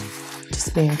part?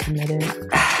 Just being committed.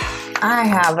 I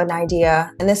have an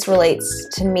idea, and this relates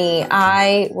to me.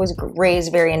 I was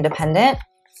raised very independent.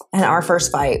 And our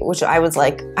first fight, which I was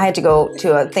like, I had to go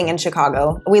to a thing in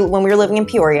Chicago. When we were living in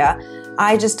Peoria,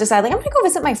 I just decided, like, I'm gonna go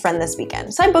visit my friend this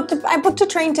weekend. So I booked a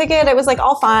train ticket. It was like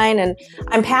all fine, and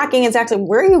I'm packing. And Zach's like,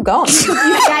 where are you going? You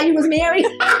forgot you was married?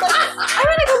 I'm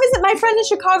gonna go visit my friend in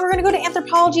Chicago. We're gonna go to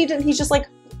Anthropology. And he's just like,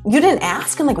 you didn't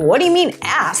ask? I'm like, what do you mean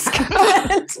ask?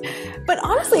 But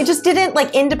honestly, it just didn't,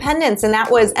 like, independence. And that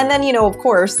was, and then, of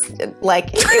course, like,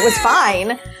 it was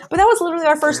fine. But that was literally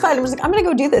our first fight. It was like, I'm going to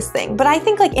go do this thing. But I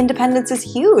think, like, independence is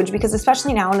huge because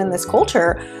especially now and in this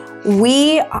culture,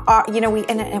 we are,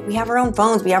 we have our own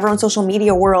phones, we have our own social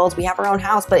media worlds, we have our own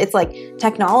house, but it's like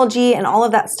technology and all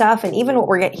of that stuff. And even what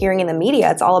we're hearing in the media,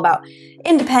 it's all about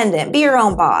independent, be your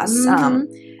own boss.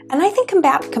 And I think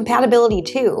compatibility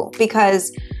too,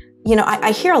 because,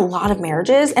 I hear a lot of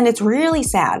marriages and it's really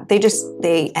sad.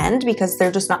 They end because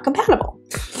they're just not compatible.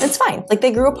 It's fine. Like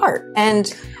they grew apart. And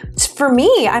for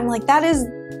me, I'm like, that is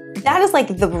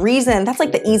like the reason, that's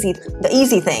like the easy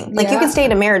thing. Like you can stay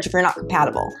in a marriage if you're not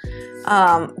compatible.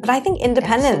 But I think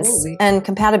independence and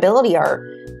compatibility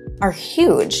are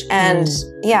huge. And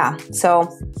so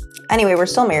anyway, we're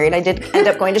still married. I did end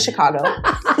up going to Chicago.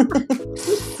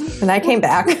 And I came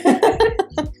back.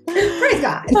 Praise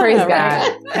God. Praise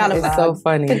God. It's so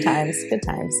funny. Good times.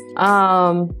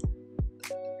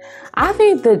 I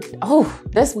think that,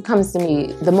 that's what comes to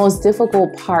me. The most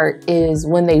difficult part is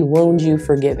when they wound you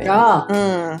for giving.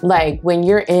 Like when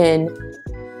you're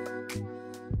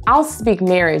I'll speak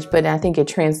marriage, but I think it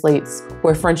translates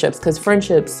for friendships, because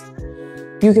friendships,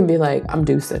 you can be like, I'm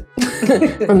deucing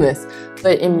from this.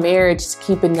 But in marriage,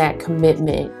 keeping that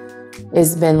commitment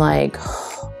has been like,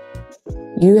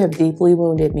 you have deeply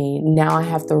wounded me. Now I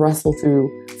have to wrestle through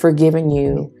forgiving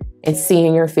you and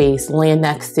seeing your face, land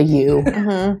next to you,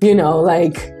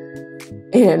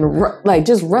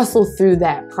 just wrestle through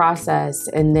that process,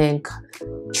 and then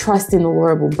trusting the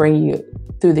Lord will bring you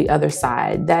through the other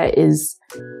side. That is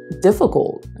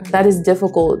difficult. That is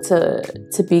difficult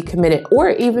to be committed, or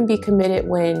even be committed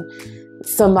when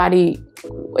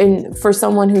for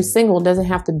someone who's single, doesn't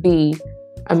have to be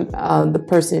the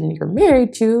person you're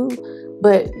married to,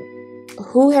 but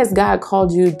who has God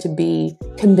called you to be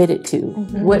committed to?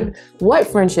 What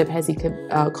friendship has he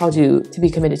called you to be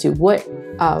committed to? What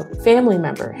family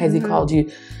member has he called you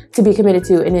to be committed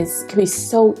to? And it can be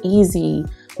so easy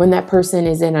when that person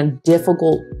is in a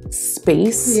difficult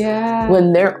space,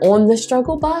 when they're on the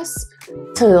struggle bus,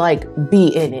 to like be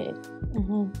in it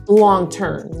long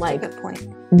term. Like, good point.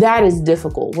 that is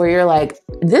difficult, where you're like,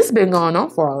 this has been going on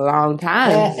for a long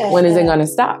time. When is it going to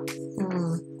stop?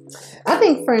 I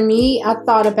think for me, I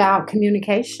thought about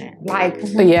communication. Like,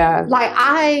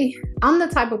 I'm the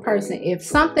type of person, if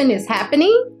something is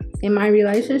happening in my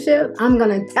relationship, I'm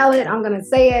going to tell it. I'm going to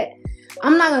say it.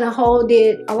 I'm not going to hold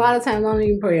it. A lot of times I don't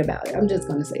even pray about it. I'm just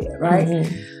going to say it,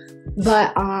 right?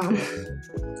 But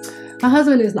my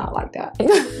husband is not like that.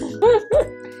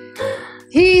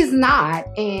 He's not,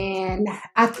 and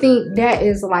I think that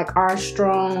is like our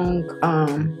strong.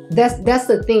 That's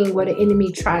the thing where the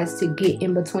enemy tries to get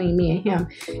in between me and him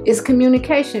is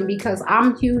communication, because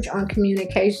I'm huge on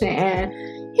communication, and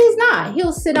he's not.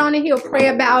 He'll sit on it, he'll pray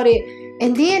about it,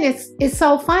 and then it's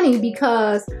so funny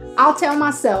because I'll tell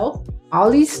myself all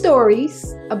these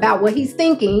stories about what he's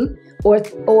thinking,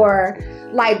 or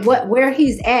like where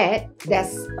he's at.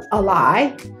 That's a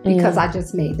lie, because I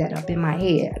just made that up in my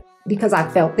head, because I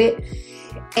felt it.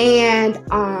 And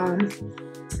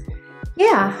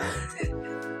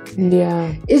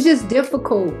it's just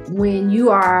difficult when you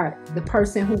are the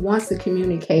person who wants to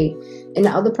communicate and the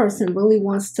other person really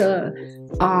wants to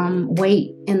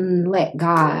wait and let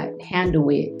God handle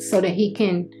it, so that he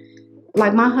can,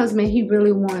 like my husband, he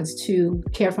really wants to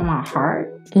care for my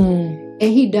heart. And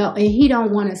he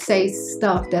don't want to say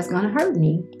stuff that's gonna hurt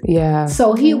me. Yeah.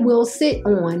 So he will sit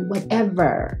on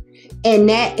whatever. And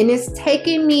it's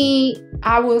taken me,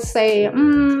 I will say,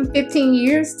 15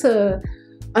 years to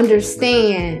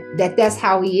understand that that's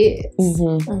how he is.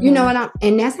 You know,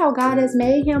 and that's how God has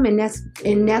made him, and that's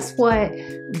what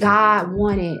God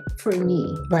wanted for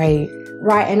me. Right.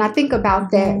 And I think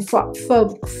about that for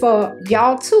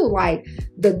y'all too. Like,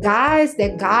 the guys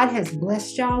that God has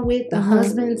blessed y'all with, the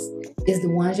husbands, is the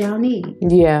ones y'all need.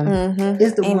 Yeah.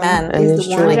 Is the Amen. Is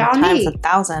the ones y'all times need.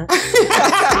 1,000.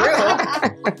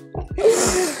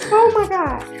 Oh my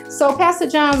God. So Pastor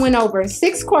Jon went over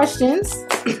 6 questions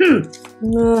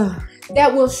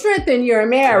that will strengthen your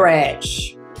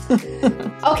marriage.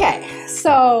 Okay,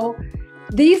 so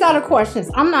these are the questions.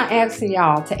 I'm not asking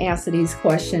y'all to answer these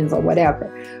questions or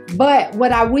whatever. But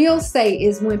what I will say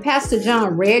is, when Pastor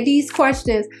Jon read these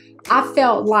questions, I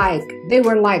felt like they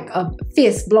were like a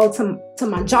fist blow to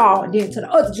my jaw, and then to the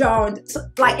other jaw.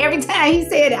 Like, every time he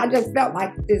said it, I just felt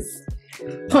like this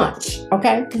punch.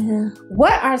 Okay.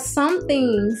 What are some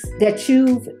things that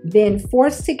you've been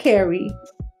forced to carry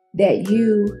that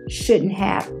you shouldn't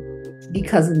have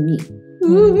because of me?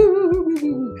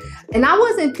 And I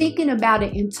wasn't thinking about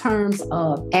it in terms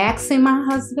of asking my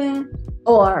husband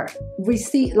or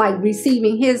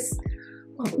receiving his,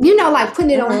 like putting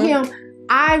it on him.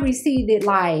 I received it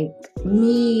like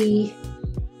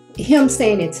him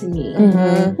saying it to me.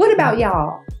 What about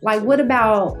y'all? Like, what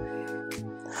about,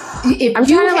 if I'm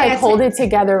trying to like hold it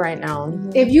together right now.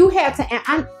 If you had to,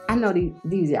 I know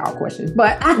these are all questions,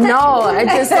 but I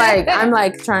just like, I'm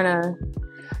like trying to.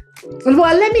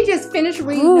 Well, let me just finish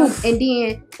reading them, and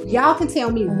then y'all can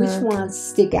tell me which ones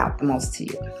stick out the most to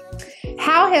you.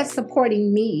 How has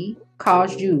supporting me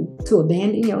caused you to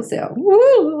abandon yourself?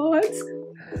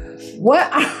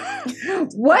 What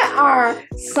are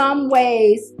some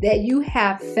ways that you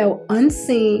have felt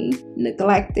unseen,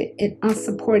 neglected, and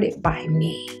unsupported by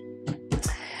me?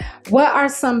 What are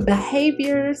some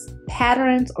behaviors,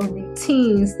 patterns, or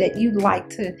routines that you'd like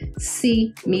to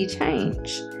see me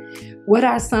change? What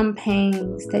are some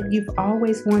pains that you've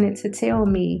always wanted to tell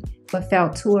me but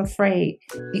felt too afraid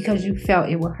because you felt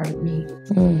it would hurt me?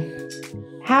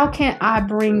 How can I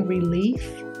bring relief,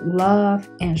 love,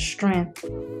 and strength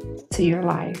to your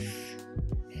life?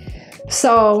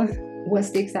 So what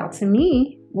sticks out to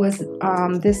me was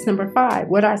this number 5.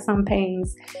 What are some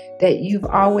pains that you've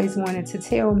always wanted to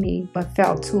tell me but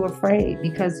felt too afraid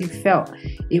because you felt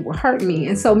it would hurt me?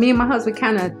 And so me and my husband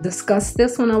kind of discussed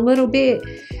this one a little bit.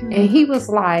 And he was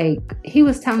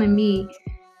telling me,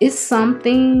 it's some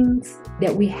things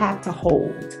that we have to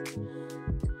hold.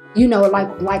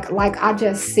 Like I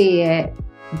just said,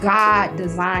 God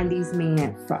designed these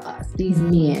men for us, these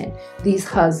men, these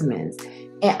husbands.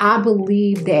 And I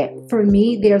believe that for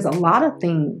me, there's a lot of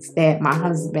things that my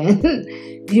husband,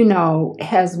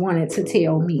 has wanted to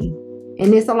tell me.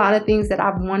 And there's a lot of things that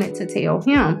I've wanted to tell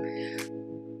him,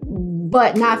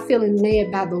 but not feeling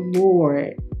led by the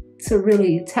Lord to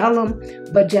really tell him,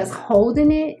 but just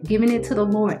holding it, giving it to the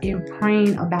Lord, and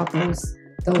praying about those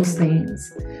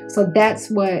things. So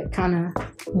that's what kind of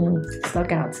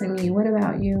stuck out to me. What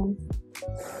about you?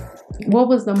 What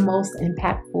was the most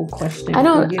impactful question?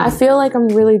 I feel like I'm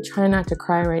really trying not to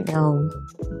cry right now.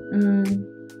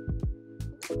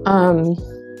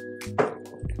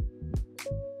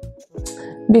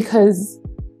 Because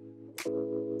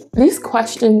these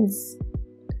questions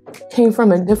came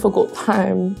from a difficult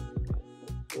time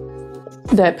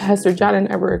that Pastor Jon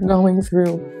and I were going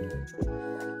through.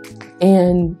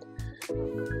 And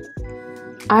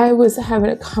I was having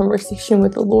a conversation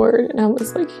with the Lord, and I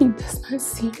was like, he does not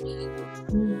see me.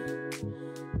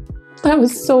 I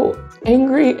was so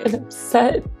angry and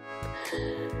upset.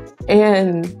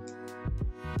 And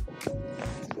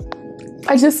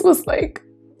I just was like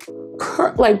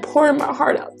pouring my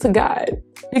heart out to God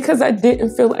because I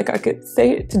didn't feel like I could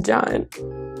say it to Jon.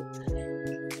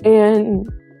 And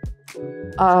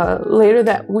later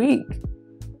that week,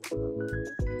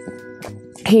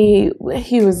 he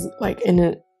was like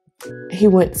he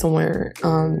went somewhere,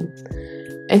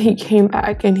 and he came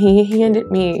back and he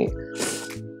handed me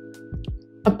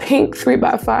a pink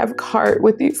 3x5 card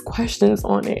with these questions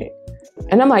on it.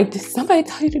 And I'm like, did somebody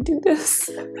tell you to do this?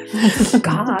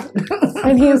 God.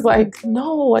 And he was like,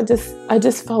 no, I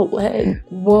just felt led.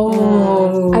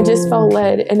 Whoa. I just felt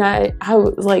led. And I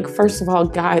was like, first of all,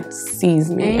 God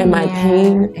sees me and my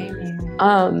pain.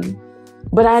 Amen.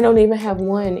 But I don't even have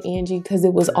one, Angie, because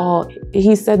it was all,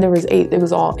 he said there was 8. It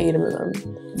was all 8 of them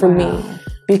for me,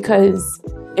 because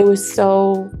it was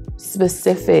so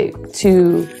specific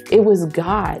to, it was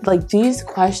God. Like, these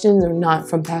questions are not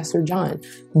from Pastor Jon.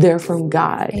 They're from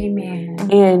God. Amen.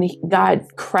 And God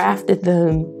crafted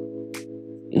them.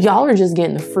 Y'all are just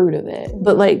getting the fruit of it.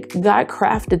 But like, God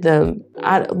crafted them.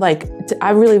 I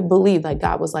really believe like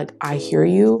God was like, I hear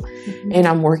you, and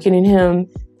I'm working in him,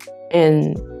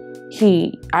 and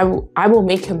I will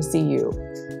make him see you.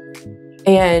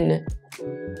 And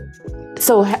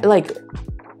so like,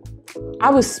 I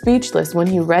was speechless when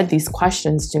he read these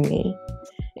questions to me.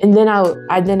 And then I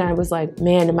was like,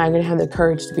 man, am I going to have the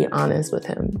courage to be honest with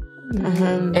him?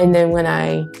 Mm-hmm. And then when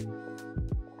I'm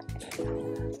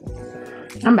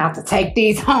about to take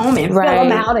these home and fill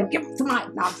them out and give them to my...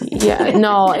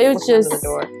 it was just,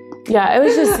 it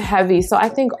was just heavy. So I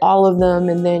think all of them,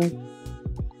 and then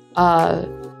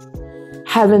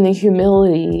having the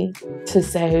humility to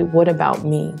say, what about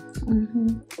me?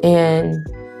 Mm-hmm. And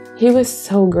he was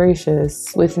so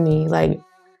gracious with me. Like,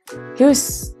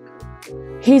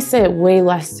 he said way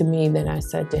less to me than I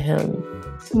said to him.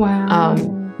 Wow.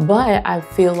 But I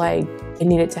feel like it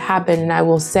needed to happen. And I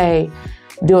will say,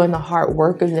 doing the hard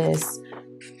work of this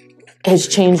has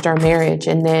changed our marriage.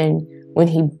 And then when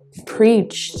he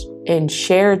preached and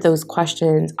shared those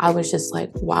questions, I was just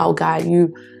like, wow, God,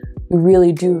 you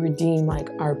really do redeem like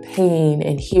our pain,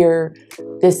 and hear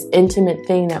this intimate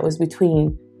thing that was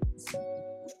between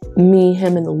me,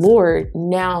 him, and the Lord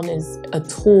now is a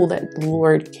tool that the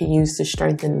Lord can use to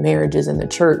strengthen marriages in the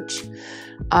church.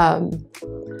 And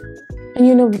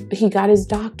he got his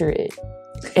doctorate,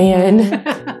 and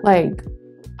like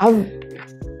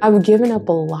I've given up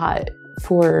a lot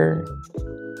for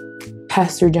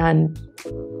Pastor Jon,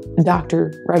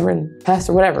 Dr. Reverend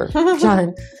Pastor, whatever,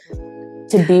 Jon,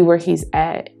 to be where he's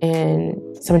at. And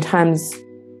sometimes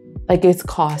like it's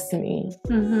cost me.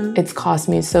 Mm-hmm. It's cost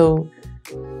me. So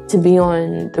to be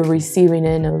on the receiving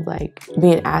end of like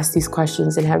being asked these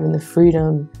questions and having the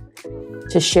freedom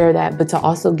to share that, but to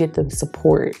also get the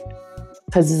support.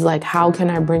 Because it's like, how can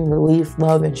I bring relief,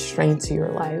 love, and strength to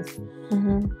your life?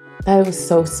 Mm-hmm. That was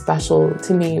so special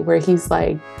to me, where he's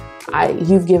like,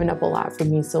 you've given up a lot for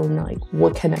me, so like,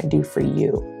 what can I do for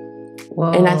you?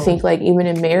 Whoa. And I think like even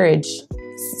in marriage,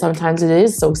 sometimes it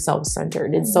is so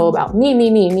self-centered. It's so about me.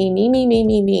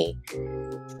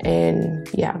 And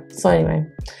yeah, so anyway,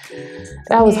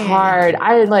 that was hard.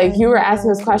 You were asking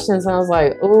those questions, and I was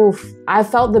like, oof. I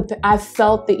felt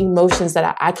the emotions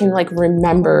that I can like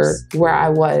remember where I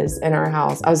was in our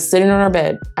house. I was sitting on our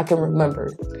bed. I can remember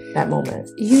that moment.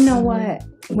 You know what?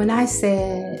 When I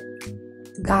said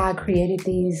God created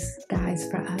these guys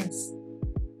for us,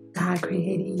 God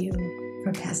created you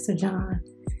for Pastor Jon,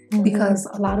 because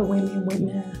a lot of women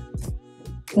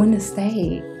wouldn't have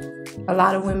stayed. A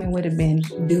lot of women would have been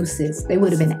deuces. They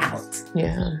would have been out.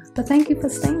 Yeah. But thank you for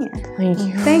staying. Thank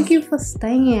you. Thank you for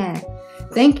staying.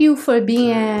 Thank you for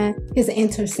being his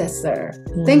intercessor.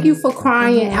 Thank you for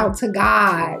crying out to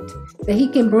God that he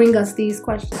can bring us these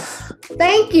questions.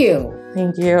 Thank you.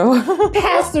 Thank you.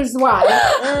 Pastor's wife,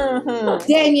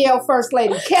 Danielle, First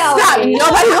Lady Kelly. Stop.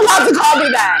 Nobody's allowed to call me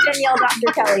that. Danielle,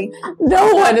 Dr. Kelly.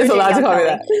 No one is allowed to call me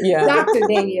that. Yeah. Dr.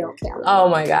 Danielle Kelly. Oh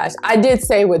my gosh. I did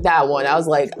say with that one, I was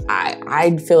like,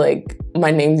 I feel like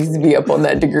my name needs to be up on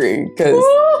that degree. But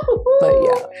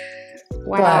yeah.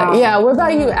 Wow. But yeah, what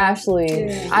about you, Ashlee?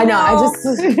 Yeah. I know.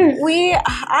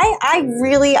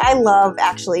 I love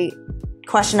actually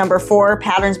question number 4,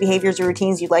 patterns, behaviors, or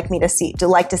routines you'd like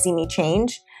to see me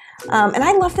change. And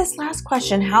I love this last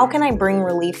question. How can I bring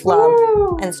relief, love,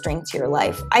 and strength to your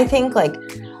life? I think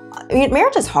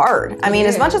marriage is hard. I mean,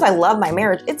 as much as I love my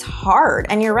marriage, it's hard.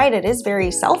 And you're right, it is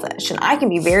very selfish. And I can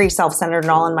be very self-centered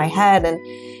and all in my head. And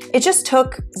it just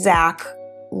took Zach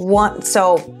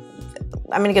so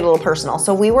I'm going to get a little personal.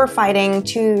 So we were fighting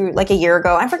a year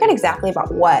ago. I forget exactly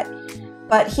about what.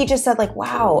 But he just said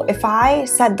wow, if I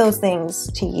said those things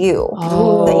to you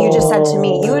that you just said to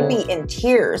me, you would be in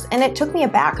tears. And it took me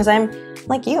aback because I'm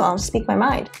like you, I'll just speak my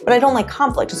mind. But I don't like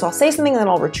conflict. So I'll say something and then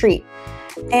I'll retreat.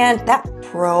 And that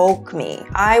broke me.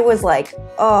 I was like,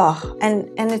 oh, and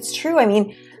it's true. I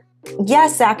mean,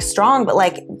 yes, Zach's strong, but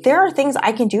there are things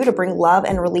I can do to bring love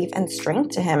and relief and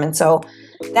strength to him. And so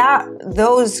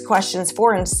those questions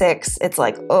 4 and 6, it's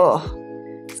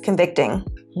it's convicting.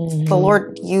 Mm-hmm. The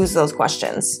Lord used those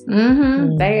questions.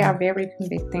 Mm-hmm. They are very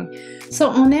convicting. So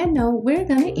on that note, we're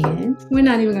going to end. We're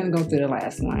not even going to go through the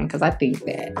last one because I think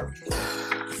that.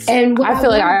 And I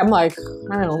don't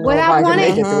know if I can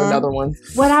make it through another one.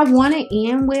 What I want to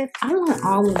end with, I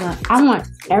want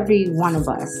every one of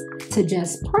us to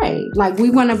just pray.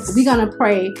 We're gonna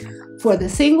pray for the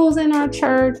singles in our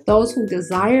church, those who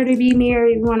desire to be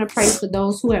married. We want to pray for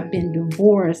those who have been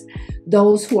divorced,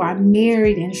 those who are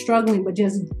married and struggling, but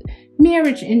just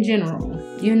marriage in general.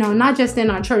 Not just in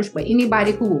our church, but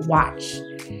anybody who will watch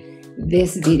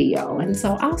this video. And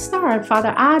so I'll start.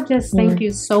 Father, I just thank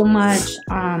you so much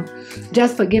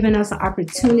just for giving us an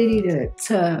opportunity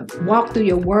to walk through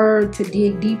your word, to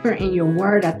dig deeper in your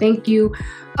word. I thank you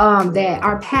that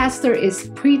our pastor is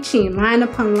preaching line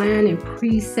upon line and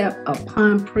precept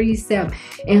upon precept.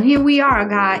 And here we are,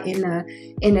 God,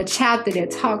 in a chapter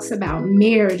that talks about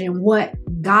marriage and what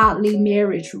godly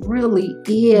marriage really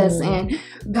is. And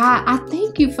God, I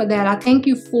thank you for that. I thank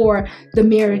you for the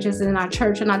marriages in our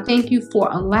church. And I thank you for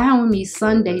allowing me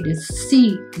Sunday to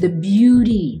see the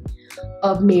beauty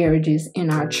of marriages in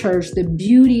our church, the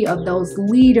beauty of those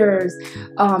leaders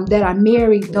that are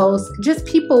married, those just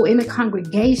people in the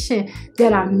congregation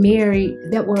that are married,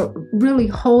 that were really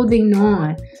holding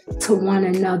on to one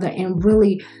another and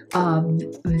really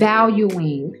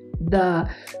valuing the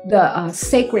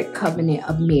sacred covenant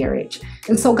of marriage.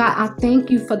 And so, God, I thank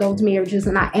you for those marriages.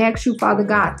 And I ask you, Father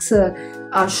God,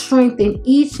 to strengthen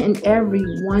each and every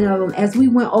one of them as we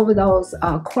went over those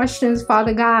questions,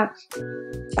 Father God.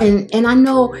 And I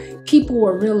know people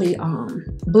were really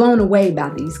blown away by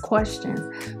these questions.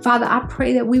 Father, I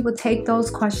pray that we will take those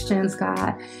questions,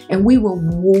 God, and we will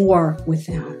war with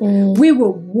them. We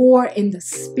will war in the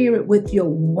spirit with your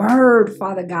word,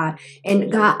 Father God.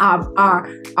 And God,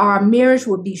 our marriage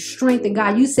will be strengthened.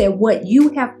 God, you said what you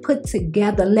have put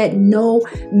together, let no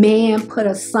man put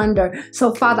asunder.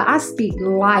 So, Father, I speak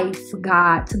life,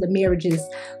 God, to the marriages,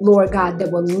 Lord God,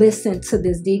 that will listen to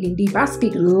this digging deeper. I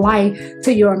speak life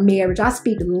to your marriage. I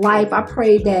speak life. I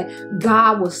pray that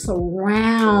God will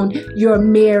surround your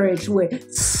marriage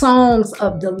with songs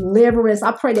of deliverance.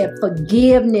 I pray that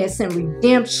forgiveness and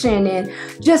redemption and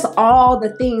just all the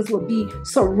things will be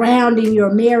surrounding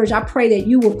your marriage. I pray that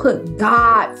you will put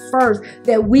God first,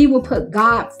 that we will put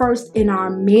God first in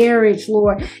our marriage,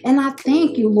 Lord. And I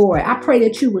thank you, Lord. I pray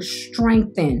that you will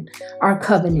strengthen our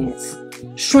covenants.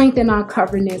 Strengthen our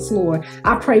covenants, Lord.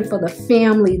 I pray for the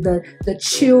family, the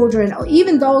children, or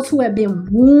even those who have been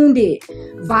wounded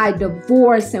by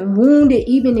divorce and wounded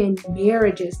even in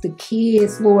marriages, the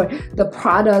kids, Lord, the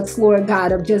products, Lord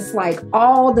God, of just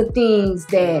all the things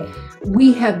that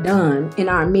we have done in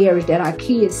our marriage that our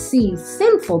kids see,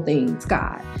 sinful things,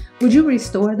 God. Would you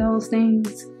restore those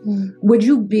things? Would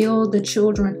you build the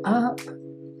children up?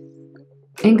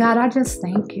 And God, I just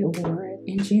thank you, Lord.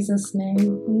 In Jesus'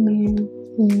 name, amen.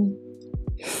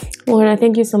 Lord, I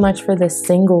thank you so much for the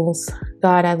singles.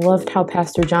 God, I loved how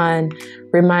Pastor Jon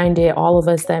reminded all of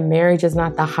us that marriage is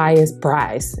not the highest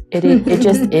prize. It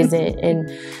just isn't. And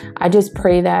I just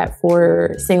pray that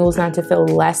for singles not to feel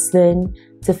less than,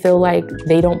 to feel like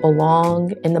they don't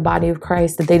belong in the body of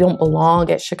Christ, that they don't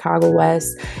belong at Chicago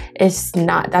West. It's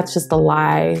not, that's just a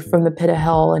lie from the pit of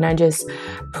hell. And I just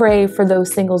pray for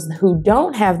those singles who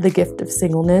don't have the gift of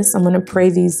singleness. I'm going to pray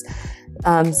these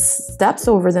steps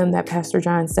over them that Pastor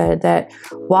Jon said, that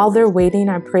while they're waiting,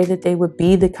 I pray that they would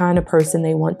be the kind of person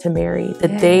they want to marry,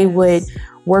 that they would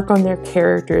work on their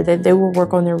character, that they will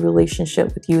work on their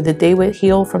relationship with you, that they would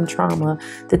heal from trauma,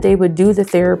 that they would do the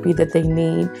therapy that they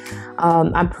need.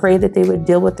 I pray that they would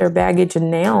deal with their baggage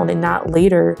now and not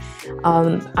later.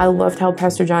 I loved how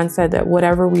Pastor Jon said that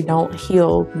whatever we don't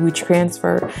heal, we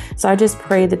transfer. So I just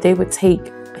pray that they would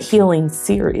take healing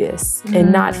serious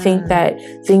and not think that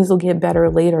things will get better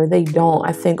later. They don't.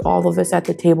 I think all of us at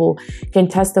the table can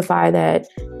testify that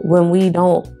when we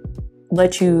don't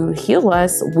let you heal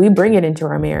us, we bring it into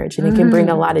our marriage, and it can bring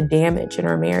a lot of damage in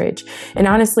our marriage. And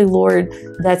honestly, Lord,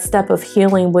 that step of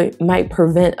healing might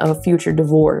prevent a future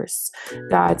divorce,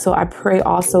 God. So I pray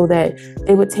also that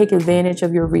they would take advantage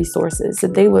of your resources,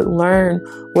 that they would learn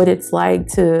what it's like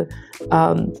to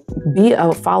be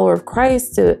a follower of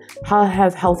Christ, to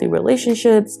have healthy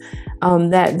relationships,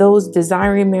 that those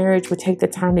desiring marriage would take the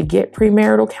time to get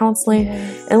premarital counseling.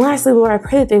 Yes. And lastly, Lord, I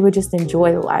pray that they would just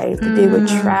enjoy life, that they would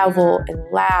travel and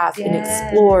laugh and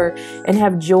explore and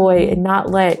have joy, and not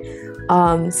let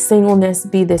singleness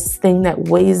be this thing that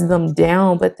weighs them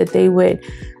down, but that they would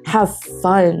have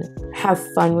fun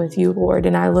with you, Lord.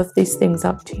 And I lift these things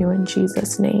up to you in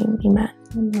Jesus' name. Amen.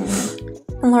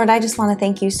 And Lord, I just want to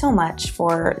thank you so much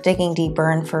for digging deeper,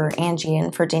 and for Angie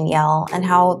and for Danielle, and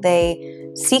how they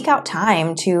seek out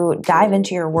time to dive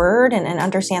into your word and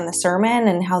understand the sermon,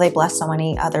 and how they bless so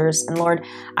many others. And Lord,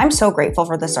 I'm so grateful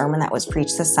for the sermon that was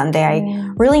preached this Sunday.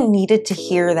 I really needed to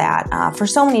hear that for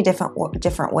so many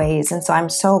different ways. And so I'm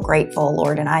so grateful,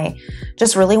 Lord. And I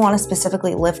just really want to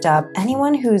specifically lift up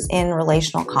anyone who's in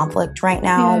relational conflict right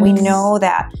now. Yes. We know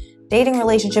that dating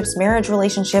relationships, marriage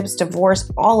relationships,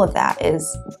 divorce, all of that is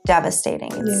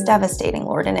devastating. It's devastating,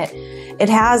 Lord. And it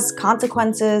has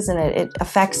consequences, and it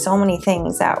affects so many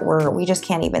things that we just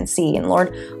can't even see. And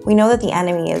Lord, we know that the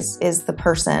enemy is the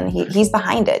person. He's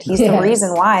behind it. He's the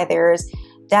reason why there's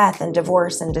death and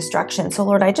divorce and destruction. So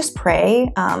Lord, I just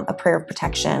pray a prayer of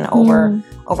protection over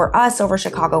us, over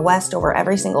Chicago West, over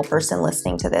every single person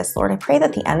listening to this. Lord, I pray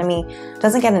that the enemy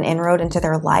doesn't get an inroad into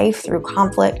their life through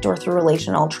conflict or through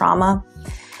relational trauma.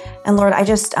 And Lord, I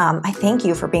thank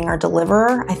you for being our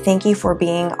deliverer. I thank you for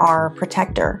being our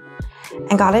protector.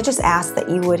 And God, I just ask that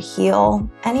you would heal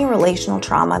any relational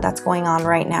trauma that's going on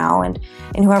right now, and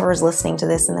whoever is listening to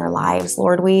this in their lives.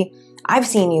 Lord, I've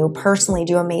seen you personally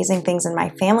do amazing things in my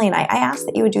family, and I ask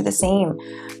that you would do the same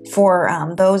for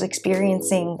those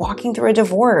experiencing walking through a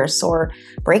divorce, or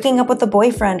breaking up with a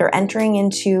boyfriend, or entering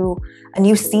into a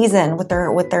new season with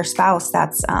their spouse.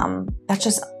 That's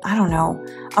just, I don't know,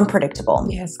 unpredictable.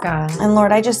 Yes, God. And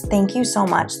Lord, I just thank you so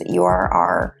much that you are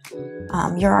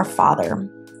our Father.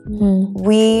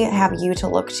 We have you to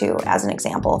look to as an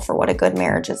example for what a good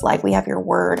marriage is like. We have your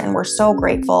word, and we're so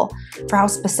grateful for how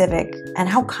specific and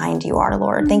how kind you are,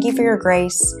 Lord. Thank you for your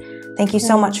grace. Thank you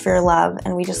so much for your love.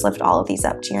 And we just lift all of these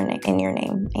up to in your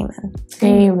name. Amen.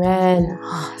 Amen.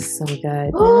 Oh, so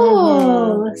good.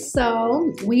 Oh,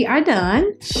 so we are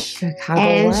done.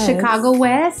 Chicago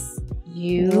West.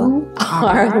 You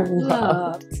are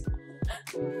loved.